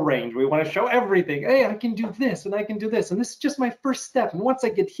whole range. We want to show everything. Hey, I can do this and I can do this. And this is just my first step. And once I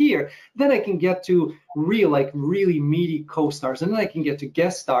get here, then I can get to really meaty co-stars. And then I can get to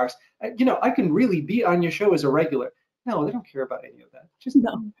guest stars. I can really be on your show as a regular. No, they don't care about any of that. Just do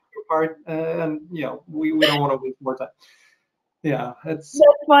your part. And, we don't want to waste more time. Yeah, that's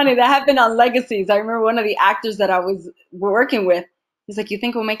funny. That happened on Legacies. I remember one of the actors that I was working with. He's like, you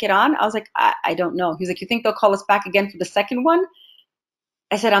think we'll make it on? I was like, I don't know. He's like, you think they'll call us back again for the second one?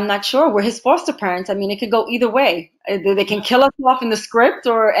 I said, I'm not sure. We're his foster parents. I mean, it could go either way. They can kill us off in the script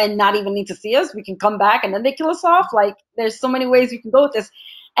and not even need to see us. We can come back and then they kill us off. Like, there's so many ways we can go with this.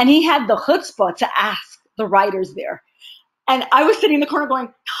 And he had the chutzpah to ask the writers there. And I was sitting in the corner going,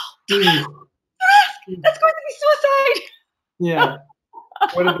 no, don't ask. That's going to be suicide. Yeah.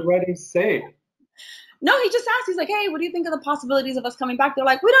 What did the writers say? No, he just asked. He's like, hey, what do you think of the possibilities of us coming back? They're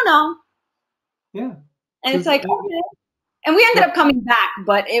like, we don't know. Yeah. And it's like, okay. And we ended up coming back,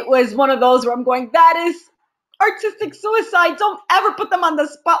 but it was one of those where I'm going, that is artistic suicide. Don't ever put them on the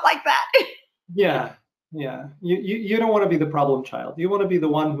spot like that. Yeah. Yeah. You don't want to be the problem child. You want to be the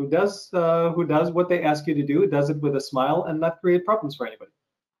one who does what they ask you to do, does it with a smile, and not create problems for anybody.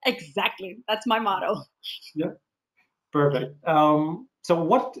 Exactly. That's my motto. Yeah. Perfect. So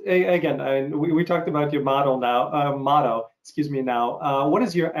what, again, we talked about your motto, excuse me now. What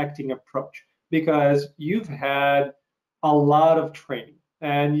is your acting approach? Because you've had a lot of training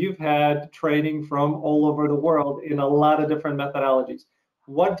and you've had training from all over the world in a lot of different methodologies.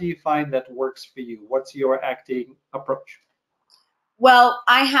 What do you find that works for you? What's your acting approach? Well,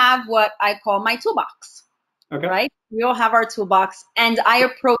 I have what I call my toolbox, okay. Right? We all have our toolbox, and I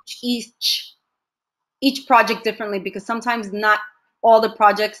approach each project differently because sometimes not all the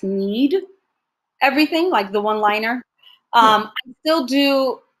projects need everything, like the one-liner. I still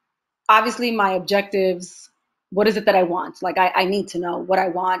do, obviously, my objectives. What is it that I want? Like, I need to know what I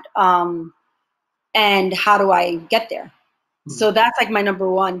want, and how do I get there? Mm-hmm. So that's like my number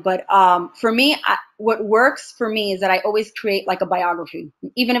one. But for me, what works for me is that I always create like a biography,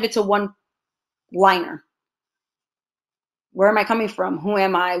 even if it's a one-liner. Where am I coming from? Who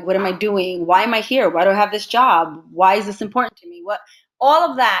am I? What am I doing? Why am I here? Why do I have this job? Why is this important to me? All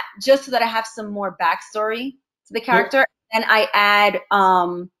of that, just so that I have some more backstory to the character. Yep. And I add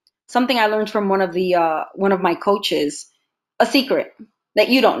something I learned from one of my coaches, a secret that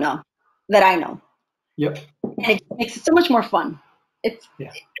you don't know, that I know. Yep. And it makes it so much more fun.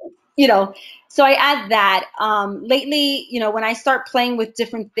 So I add that. Lately, when I start playing with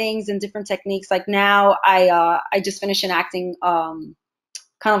different things and different techniques, like now I just finished an acting kind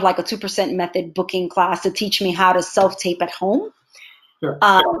of like a 2% method booking class to teach me how to self-tape at home. Sure.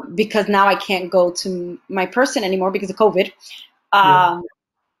 Because now I can't go to my person anymore because of COVID.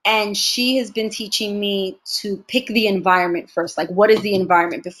 And she has been teaching me to pick the environment first. Like, what is the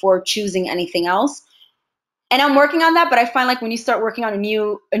environment before choosing anything else? And I'm working on that, but I find like when you start working on a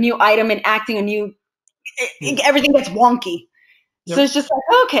new item and acting everything gets wonky. Yep. So it's just like,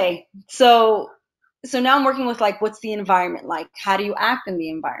 okay. So now I'm working with like, what's the environment like? How do you act in the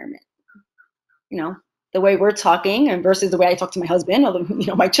environment? The way we're talking and versus the way I talk to my husband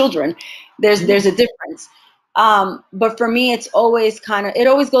or my children, there's a difference. But for me, it's always it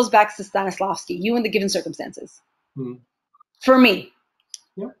always goes back to Stanislavski, you in the given circumstances. For me.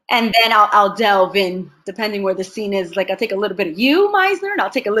 Yeah. And then I'll delve in, depending where the scene is. Like, I'll take a little bit of you, Meisner, and I'll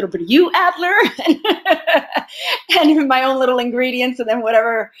take a little bit of you, Adler, and my own little ingredients, and then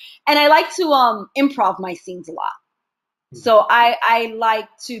whatever. And I like to improv my scenes a lot. So I like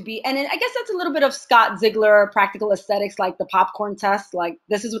to be, and I guess that's a little bit of Scott Ziegler practical aesthetics, like the popcorn test. Like,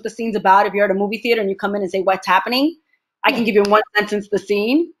 this is what the scene's about. If you're at a movie theater and you come in and say, what's happening? I can give you in one sentence the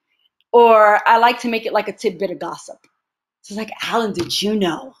scene. Or I like to make it like a tidbit of gossip. So it's like, Alan, did you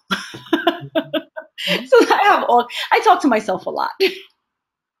know? So I talk to myself a lot.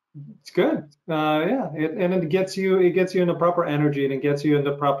 It's good. Yeah, it gets you in the proper energy, and it gets you in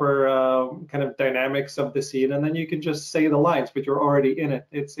the proper kind of dynamics of the scene, and then you can just say the lines, but you're already in it.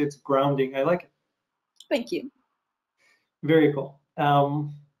 It's grounding. I like it. Thank you. Very cool.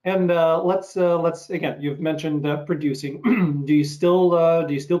 And let's again. You've mentioned producing. Do you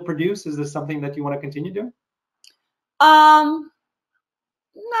still produce? Is this something that you want to continue doing? No,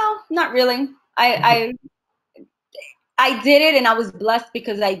 not really. I did it, and I was blessed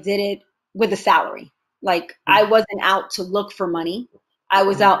because I did it with a salary. Like, I wasn't out to look for money. I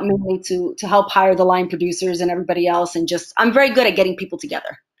was out mainly to help hire the line producers and everybody else, and just, I'm very good at getting people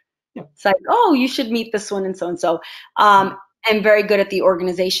together. Yeah. It's like, oh, you should meet this one and so and so. I'm very good at the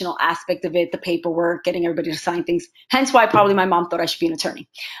organizational aspect of it, the paperwork, getting everybody to sign things. Hence why probably my mom thought I should be an attorney.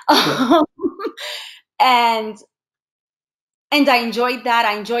 And I enjoyed that.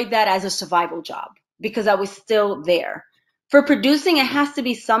 I enjoyed that as a survival job because I was still there. For producing, it has to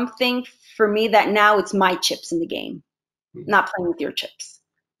be something for me that now it's my chips in the game, not playing with your chips.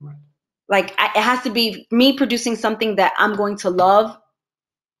 Right. Like, it has to be me producing something that I'm going to love,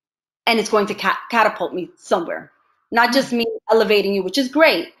 and it's going to catapult me somewhere. Not just me elevating you, which is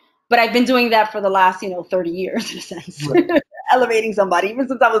great, but I've been doing that for the last, 30 years in a sense. Right. Elevating somebody, even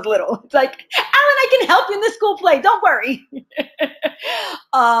since I was little. It's like, Alan, I can help you in this school play. Don't worry.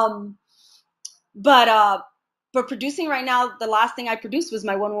 But for producing right now, the last thing I produced was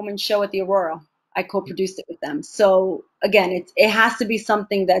my one-woman show at the Aurora. I co-produced it with them. So again, it has to be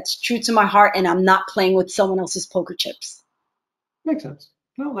something that's true to my heart, and I'm not playing with someone else's poker chips. Makes sense.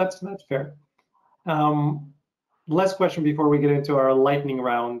 No, that's fair. Last question before we get into our lightning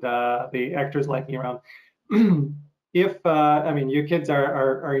round, the actors lightning round. If your kids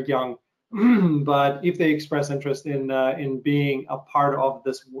are young, but if they express interest in being a part of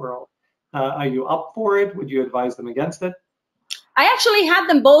this world, are you up for it? Would you advise them against it? I actually had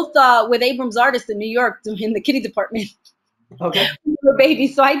them both with Abrams Artists in New York in the kiddie department. Okay. For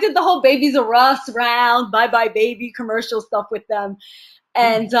babies. So I did the whole Babies R Us round, Bye Bye Baby commercial stuff with them.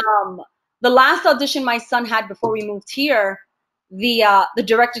 And the last audition my son had before we moved here, the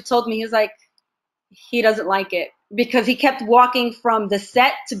director told me, he was like, he doesn't like it because he kept walking from the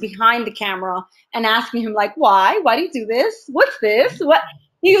set to behind the camera and asking him, like, why do you do this? What's this? What?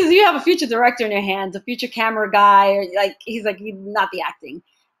 He goes, you have a future director in your hands, a future camera guy. Or like, he's like, not the acting.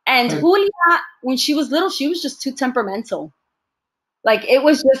 And Julia, when she was little, she was just too temperamental. Like, it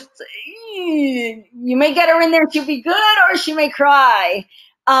was just, you may get her in there, she'll be good, or she may cry.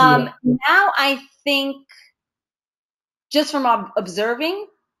 Now I think, just from observing,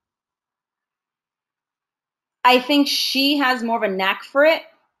 I think she has more of a knack for it,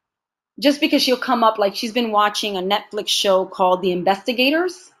 just because she'll come up, like, she's been watching a Netflix show called The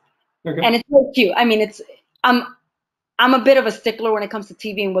Investigators. Okay. And it's so cute. I mean, I'm a bit of a stickler when it comes to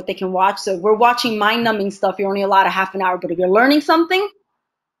TV and what they can watch. So if we're watching mind-numbing stuff, you're only allowed a half an hour. But if you're learning something,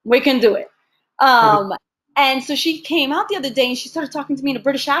 we can do it. And so she came out the other day and she started talking to me in a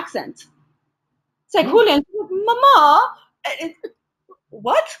British accent. It's like, Julia, Mama,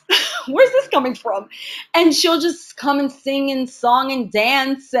 what? Where's this coming from? And she'll just come and sing and song and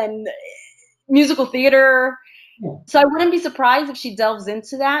dance and musical theater. Yeah. So I wouldn't be surprised if she delves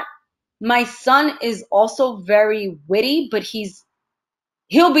into that. My son is also very witty, but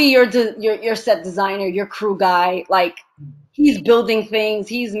he'll be your set designer, your crew guy. Like, he's building things,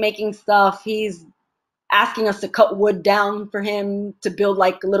 he's making stuff, he's asking us to cut wood down for him to build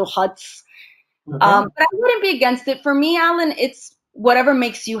like little huts. Okay. But I wouldn't be against it. For me, Alan, it's whatever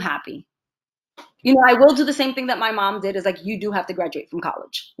makes you happy. I will do the same thing that my mom did, is like, you do have to graduate from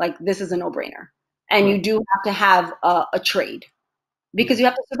college. Like, this is a no-brainer. And you do have to have a trade because you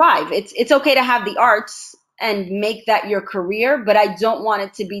have to survive. It's okay to have the arts and make that your career, but I don't want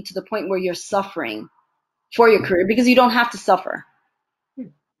it to be to the point where you're suffering for your career, because you don't have to suffer.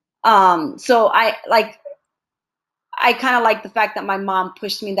 So I kind of like the fact that my mom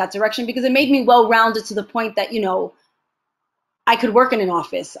pushed me in that direction, because it made me well-rounded to the point that, I could work in an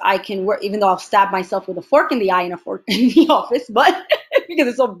office. I can work, even though I'll stab myself with a fork in the eye in the office, but because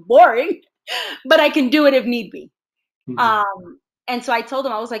it's so boring, but I can do it if need be. Mm-hmm. And so I told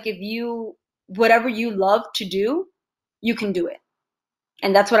him, I was like, whatever you love to do, you can do it.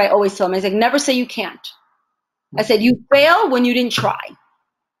 And that's what I always tell him. I was like, never say you can't. I said, you fail when you didn't try.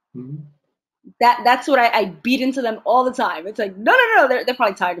 Mm-hmm. That's what I beat into them all the time. It's like, no. They're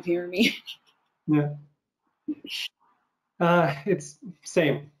probably tired of hearing me. Yeah. It's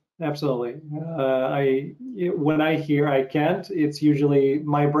same. Absolutely. When I hear I can't, it's usually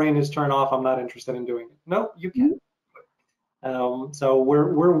my brain is turned off. I'm not interested in doing it. No, you can't. So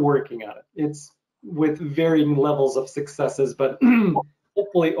we're working on it. It's with varying levels of successes, but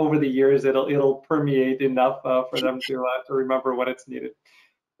hopefully over the years it'll permeate enough for them to remember when it's needed.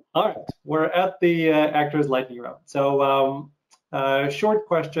 All right, we're at the actors lightning round. So short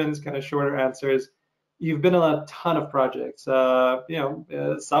questions, kind of shorter answers. You've been on a ton of projects, some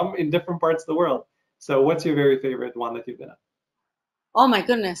in different parts of the world. So what's your very favorite one that you've been on? Oh my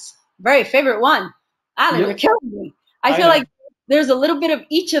goodness. Very favorite one. Alan, Yep, you're killing me. I I feel know. like there's a little bit of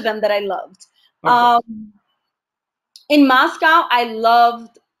each of them that I loved. Of course. In Moscow, I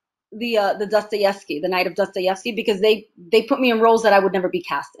loved the Dostoevsky, the Night of Dostoevsky, because they put me in roles that I would never be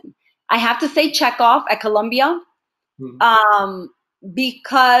cast in. I have to say Chekhov at Columbia,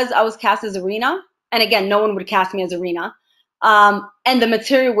 because I was cast as Irina, and again, no one would cast me as Irina. And the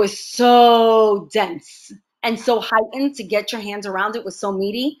material was so dense and so heightened to get your hands around it was so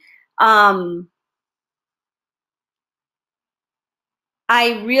meaty.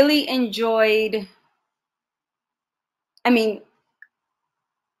 I really enjoyed, I mean,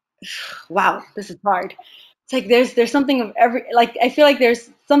 wow, this is hard. It's like there's something of every, like I feel like there's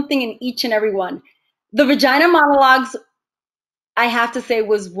something in each and every one. The vagina monologues, I have to say,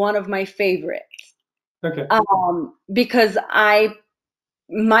 was one of my favorites. Okay. Because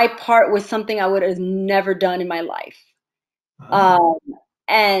my part was something I would have never done in my life.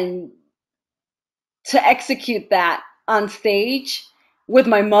 And to execute that on stage with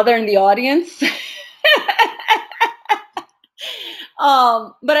my mother in the audience.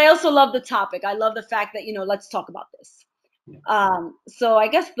 But I also love the topic. I love the fact that, let's talk about this. So I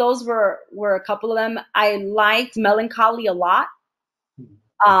guess those were a couple of them. I liked Melancholy a lot.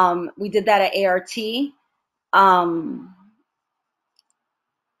 We did that at ART.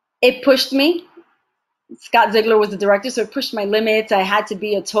 It pushed me. Scott Ziegler was the director, so it pushed my limits. I had to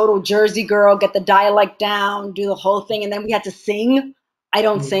be a total Jersey girl, get the dialect down, do the whole thing, and then we had to sing. I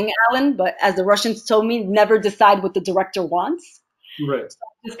don't sing, Alan, but as the Russians told me, never decide what the director wants. Right. So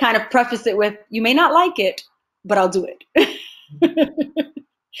I just kind of preface it with, you may not like it, but I'll do it.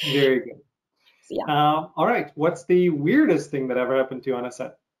 Very good. So, yeah. All right. What's the weirdest thing that ever happened to you on a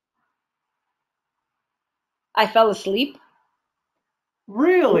set? I fell asleep.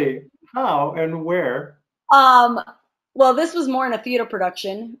 Really? How and where? Well, this was more in a theater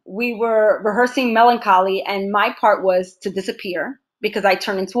production. We were rehearsing Melancholy, and my part was to disappear because I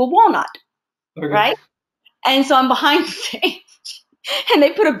turned into a walnut, Okay. right? And so I'm behind the stage, and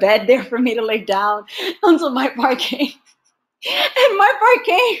they put a bed there for me to lay down until my part came. And my part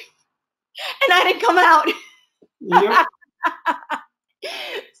came, and I didn't come out. Yep.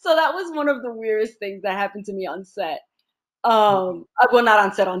 So that was one of the weirdest things that happened to me on set. Well, not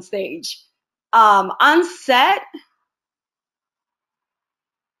on set, on stage. On set,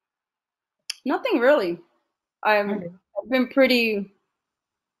 nothing really. I've been pretty.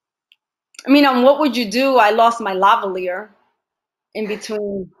 I mean, on What Would You Do? I lost my lavalier in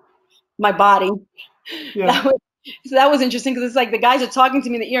between my body. Yeah. That was interesting because it's like the guys are talking to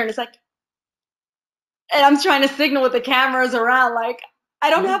me in the ear, and it's like, and I'm trying to signal with the cameras around, like, I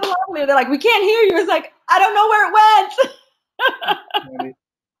don't have a lavalier. They're like, we can't hear you. It's like, I don't know where it went.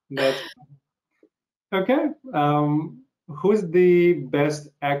 That's okay. Who's the best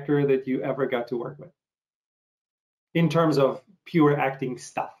actor that you ever got to work with? In terms of pure acting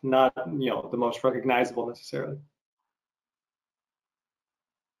stuff, not the most recognizable necessarily.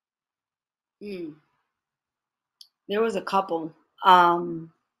 There was a couple.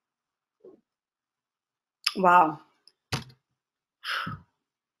 Wow.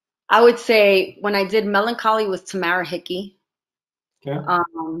 I would say when I did Melancholy was Tamara Hickey. Yeah.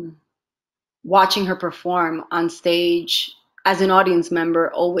 Watching her perform on stage as an audience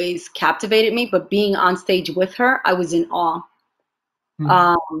member always captivated me, but being on stage with her, I was in awe.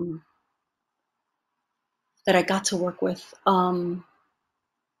 That I got to work with.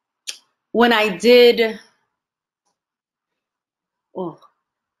 When I did, let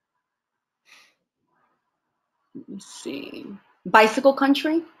me see, Bicycle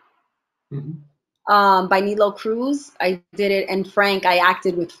Country, by Nilo Cruz. I did it, and Frank, I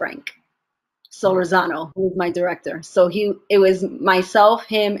acted with Frank Solorzano, who was my director. So it was myself,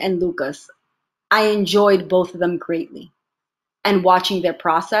 him, and Lucas. I enjoyed both of them greatly, and watching their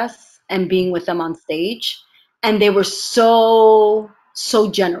process and being with them on stage. And they were so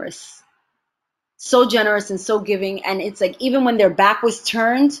generous and so giving. And it's like, even when their back was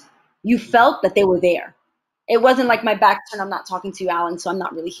turned, You felt that they were there. It wasn't like my back's turned, I'm not talking to you, Alan, so I'm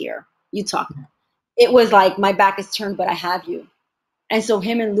not really here. You talk. It was like my back is turned, but I have you. And so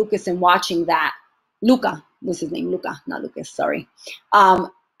him and Lucas, and watching that, Luca was his name, Luca, not Lucas, sorry.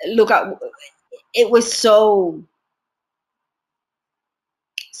 Luca, it was so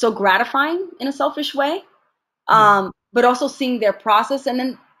gratifying in a selfish way, but also seeing their process. And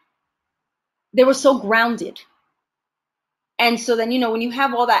then they were so grounded. And so then, when you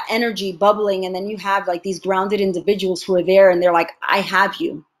have all that energy bubbling, and then you have like these grounded individuals who are there, and they're like, I have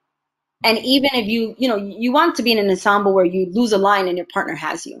you. And even if you want to be in an ensemble where you lose a line and your partner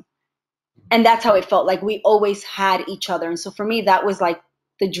has you. And that's how it felt, like we always had each other. And so for me, that was like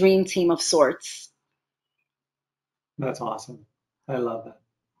the dream team of sorts. That's awesome. I love that.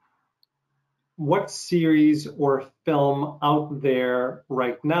 What series or film out there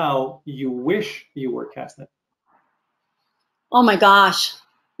right now you wish you were cast in? Oh my gosh,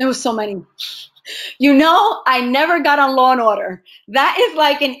 there was so many. I never got on Law and Order. That is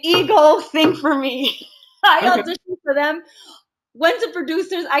like an ego thing for me. I auditioned for them, went to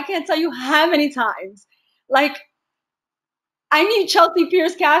producers. I can't tell you how many times. Like, I need Chelsea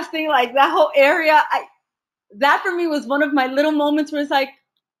Pierce casting, like that whole area. That for me was one of my little moments where it's like,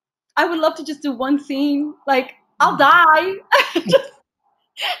 I would love to just do one scene. Like, I'll die.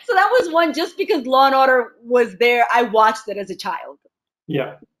 So that was one, just because Law and Order was there. I watched it as a child.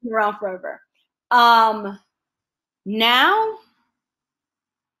 Yeah. It's been around forever. Now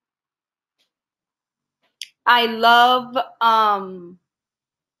I love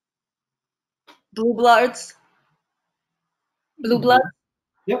Blue Bloods. Blue Bloods.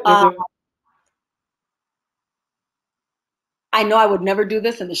 Yep. I know I would never do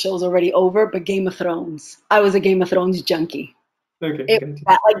this, and the show's already over, but Game of Thrones. I was a Game of Thrones junkie. Okay.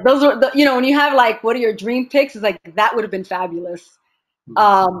 Like those were when you have like, what are your dream picks? It's like, that would have been fabulous.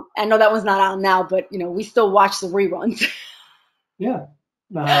 I know that one's not out now, but we still watch the reruns. Yeah.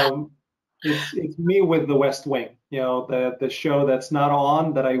 It's me with The West Wing, the show that's not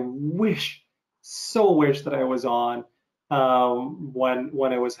on, that I so wish that I was on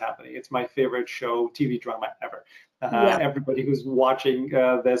when it was happening. It's my favorite show, TV drama ever. Everybody who's watching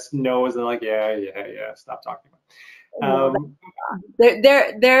this knows, and like, yeah, stop talking about it.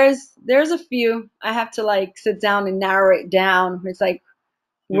 There's a few. I have to like sit down and narrow it down. It's like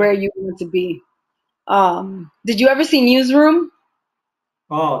where you want to be. Did you ever see Newsroom?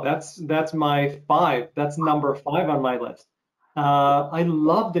 Oh, that's my 5. That's number 5 on my list. I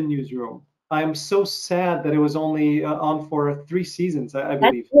love the Newsroom. I'm so sad that it was only on for 3 seasons, I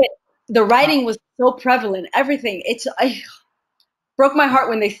believe. That's it. The writing was so prevalent. Everything. I broke my heart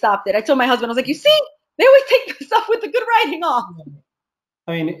when they stopped it. I told my husband, I was like, you see, they always take the stuff with the good writing off.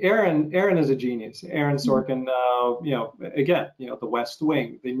 I mean, Aaron is a genius. Aaron Sorkin, again, The West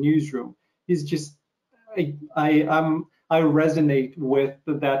Wing, the Newsroom. He's just, I resonate with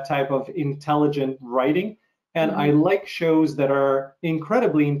that type of intelligent writing, and I like shows that are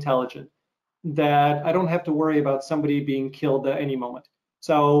incredibly intelligent, that I don't have to worry about somebody being killed at any moment.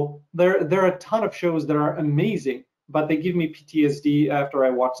 So there are a ton of shows that are amazing, but they give me PTSD after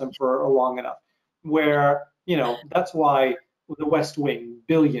I watch them for long enough. Where that's why The West Wing,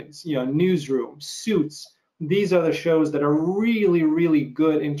 Billions, Newsroom, Suits. These are the shows that are really, really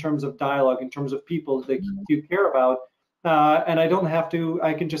good in terms of dialogue, in terms of people that you care about. And I don't have to,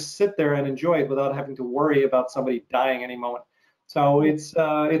 I can just sit there and enjoy it without having to worry about somebody dying any moment. So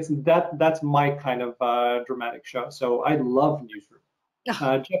that's my kind of dramatic show. So I love Newsroom.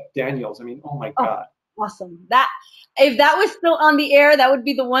 Jeff Daniels, I mean, oh my God. Awesome. If that was still on the air, that would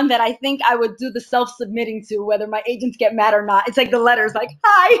be the one that I think I would do the self-submitting to, whether my agents get mad or not. It's like the letters, like,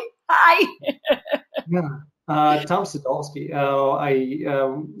 hi. Yeah. Tom Sadolsky.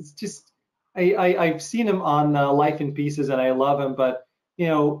 I've seen him on Life in Pieces, and I love him. But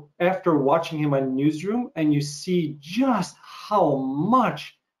after watching him on Newsroom, and you see just how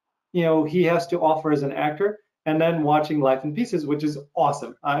much he has to offer as an actor, and then watching Life in Pieces, which is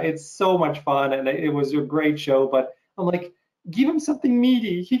awesome. It's so much fun, and it was a great show. But I'm like, give him something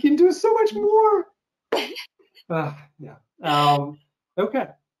meaty. He can do so much more. Yeah. Okay.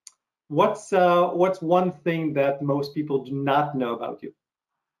 What's one thing that most people do not know about you?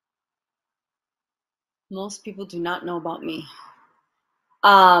 Most people do not know about me.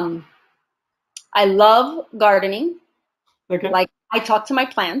 I love gardening. Okay. Like, I talk to my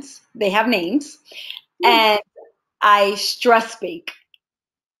plants. They have names. And I stress bake.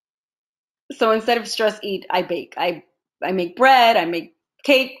 So instead of stress eat, I bake. I make bread. I make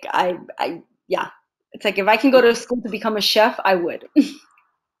cake. Yeah. It's like, if I can go to school to become a chef, I would.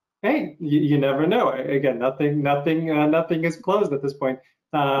 Hey, you never know. Again, nothing is closed at this point.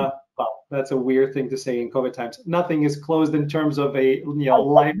 But Well, that's a weird thing to say in COVID times. Nothing is closed in terms of a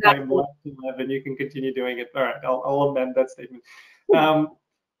lifetime Exactly. left to live, and you can continue doing it. All right, I'll amend that statement. Um,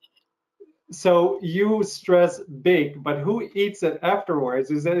 so you stress bake, but who eats it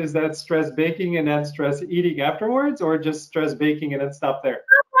afterwards? Is that stress baking and then stress eating afterwards, or just stress baking and then stop there?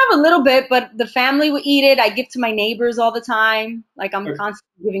 I have a little bit, but the family would eat it. I give to my neighbors all the time. Like I'm Okay.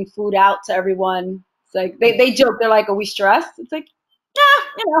 constantly giving food out to everyone. It's like they joke. They're like, "Are we stressed?" It's like,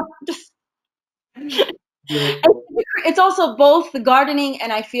 just. Very cool. It's also both the gardening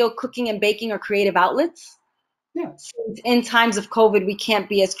and I feel cooking and baking are creative outlets. Yeah. Since in times of COVID, we can't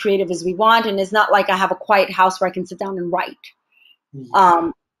be as creative as we want, and it's not like I have a quiet house where I can sit down and write. Yeah.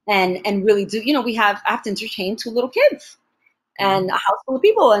 Um, and really do. I have to entertain two little kids and Mhm. a house full of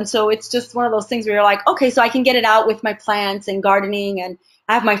people. And so it's just one of those things where you're like, okay, so I can get it out with my plants and gardening, and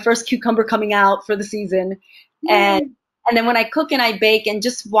I have my first cucumber coming out for the season. And Yay. and then when I cook and I bake and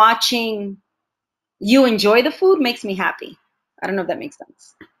just watching you enjoy the food makes me happy. I don't know if that makes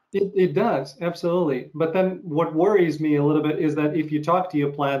sense. It does, absolutely. But then what worries me a little bit is that if you talk to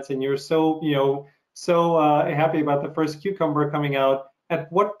your plants and you're so happy about the first cucumber coming out,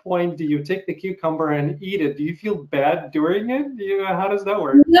 at what point do you take the cucumber and eat it? Do you feel bad during it? How does that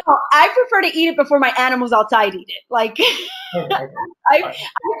work? No, I prefer to eat it before my animals outside eat it. Like Okay, okay. I, All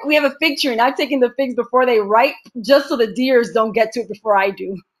we have a fig tree, and I've taken the figs before they ripe, just so the deers don't get to it before I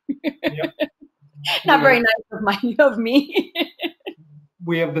do. right. Yep. Not We very have nice of me.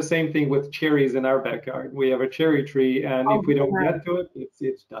 we have the same thing with cherries in our backyard. We have a cherry tree, and Oh, if we don't man. get to it,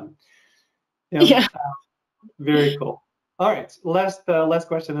 it's done. Yep. Yeah. Very cool. All right, last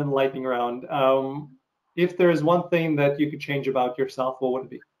question in the lightning round. If there is one thing that you could change about yourself, what would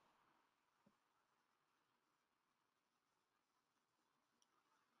it be?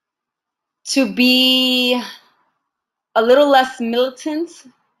 To be a little less militant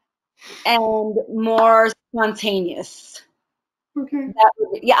and more spontaneous. Okay.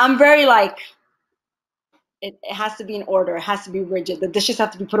 Yeah, I'm very like it has to be in order. It has to be rigid. The dishes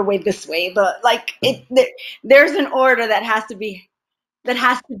have to be put away this way. There's an order that has to be.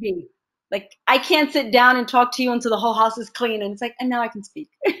 Like I can't sit down and talk to you until the whole house is clean, and it's like, and now I can speak.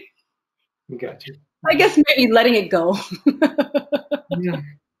 Got you. I guess maybe letting it go. Yeah.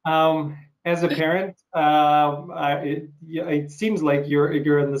 As a parent, yeah, it seems like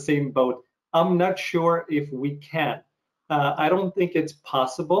you're in the same boat. I'm not sure if we can. I don't think it's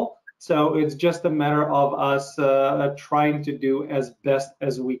possible. So it's just a matter of us trying to do as best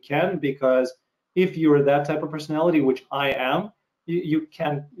as we can. Because if you're that type of personality, which I am, you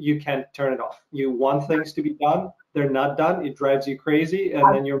can't turn it off. You want things to be done. They're not done. It drives you crazy,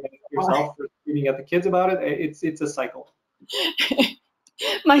 and then you're mad at yourself for screaming at the kids about it. It's a cycle.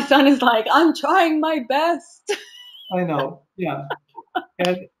 My son is like, I'm trying my best. I know. Yeah.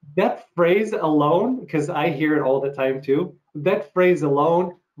 And that phrase alone, because I hear it all the time too, that phrase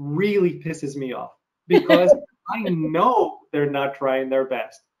alone really pisses me off because I know they're not trying their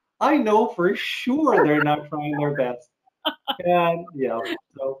best. I know for sure they're not trying their best. And yeah,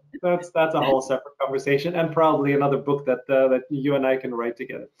 so that's a whole separate conversation and probably another book that you and I can write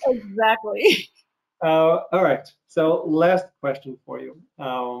together. Exactly. All right. So last question for you.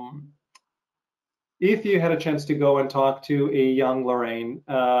 If you had a chance to go and talk to a young Lorraine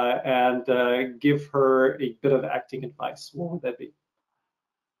and give her a bit of acting advice, what would that be?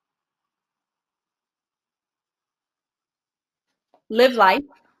 Live life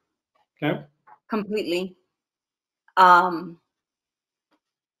Okay. completely. And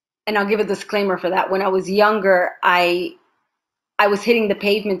I'll give a disclaimer for that. When I was younger, I was hitting the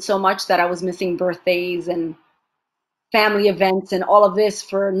pavement so much that I was missing birthdays and family events and all of this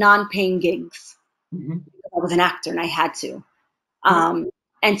for non-paying gigs. Hmm. I was an actor and I had to. Yep. Um,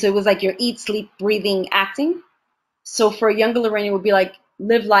 and so it was like your eat, sleep, breathing, acting. So for a younger Lorraine, it would be like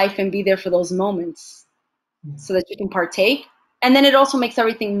live life and be there for those moments so that you can partake. And then it also makes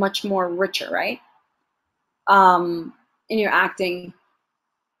everything much more richer, right? In your acting.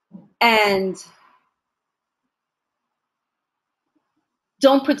 And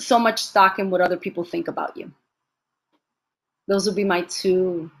don't put so much stock in what other people think about you. Those would be my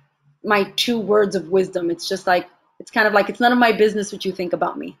two words of wisdom. It's just like it's kind of like it's none of my business what you think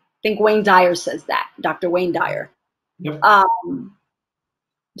about me. I think Wayne Dyer says that, Dr. Wayne Dyer. Yep.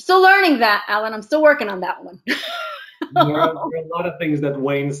 Still learning that, Alan. I'm still working on that one. There are a lot of things that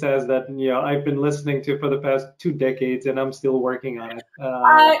Wayne says that I've been listening to for the past 2 decades, and I'm still working on it.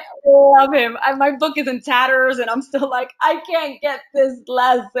 I love him. My book is in tatters, and I'm still like, I can't get this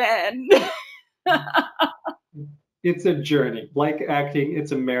lesson. It's a journey. Like acting,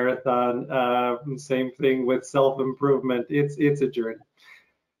 it's a marathon. Same thing with self-improvement. It's a journey.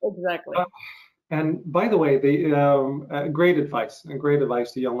 Exactly. And by the way, great advice, and great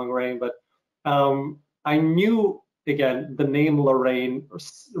advice to young Lorraine. But I knew again the name Lorraine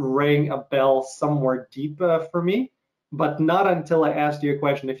rang a bell somewhere deep for me, but not until I asked you a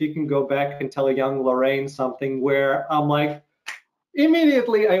question. If you can go back and tell a young Lorraine something, where I'm like,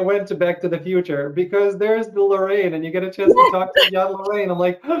 immediately I went to Back to the Future, because there's the Lorraine, and you get a chance to talk to young Lorraine. I'm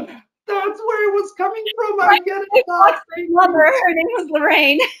like, that's where it was coming from. I get it now. Mother, her name was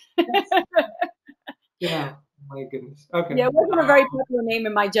Lorraine. Yeah, my goodness. Okay. Yeah, it wasn't a very popular name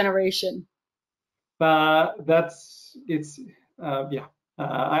in my generation. That's it's yeah.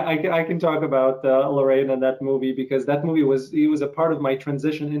 I can talk about Lorraine and that movie, because that movie was a part of my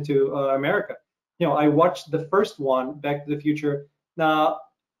transition into America. You know, I watched the first one, Back to the Future,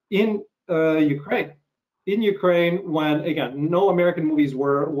 in Ukraine. In Ukraine, when again no American movies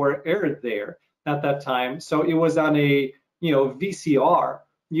were aired there at that time, so it was on a VCR.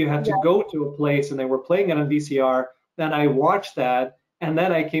 You had to Yeah. go to a place and they were playing it on VCR. Then I watched that, and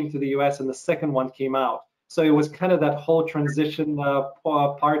then I came to the US and the second one came out. So it was kind of that whole transition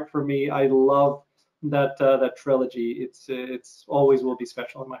part for me. I love that trilogy. It's always will be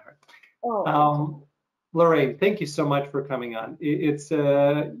special in my heart. Oh, Lorraine, thank you so much for coming on. It's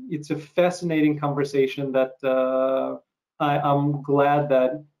a fascinating conversation that I'm glad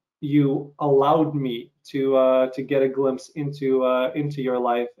that you allowed me to get a glimpse into your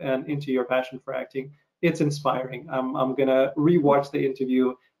life and into your passion for acting. It's inspiring. I'm gonna rewatch the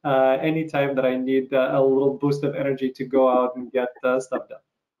interview anytime that I need a little boost of energy to go out and get stuff done.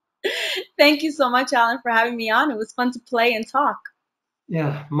 thank you so much, Alan, for having me on. It was fun to play and talk.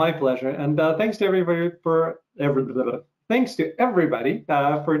 Yeah, my pleasure. And thanks to everybody for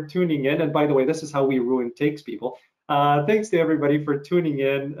tuning in. And by the way, this is how we ruin takes, people. Thanks to everybody for tuning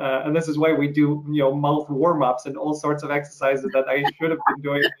in. And this is why we do, mouth warm-ups and all sorts of exercises that I should have been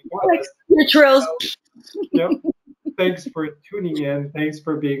doing before this. Your trills. Yep. Thanks for tuning in. Thanks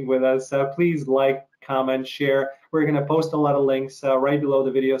for being with us. Please like, comment, share. We're going to post a lot of links right below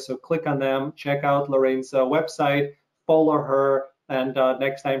the video, so click on them. Check out Lorraine's website. Follow her. And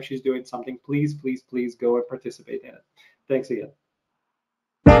next time she's doing something, please, please, please go and participate in it. Thanks again.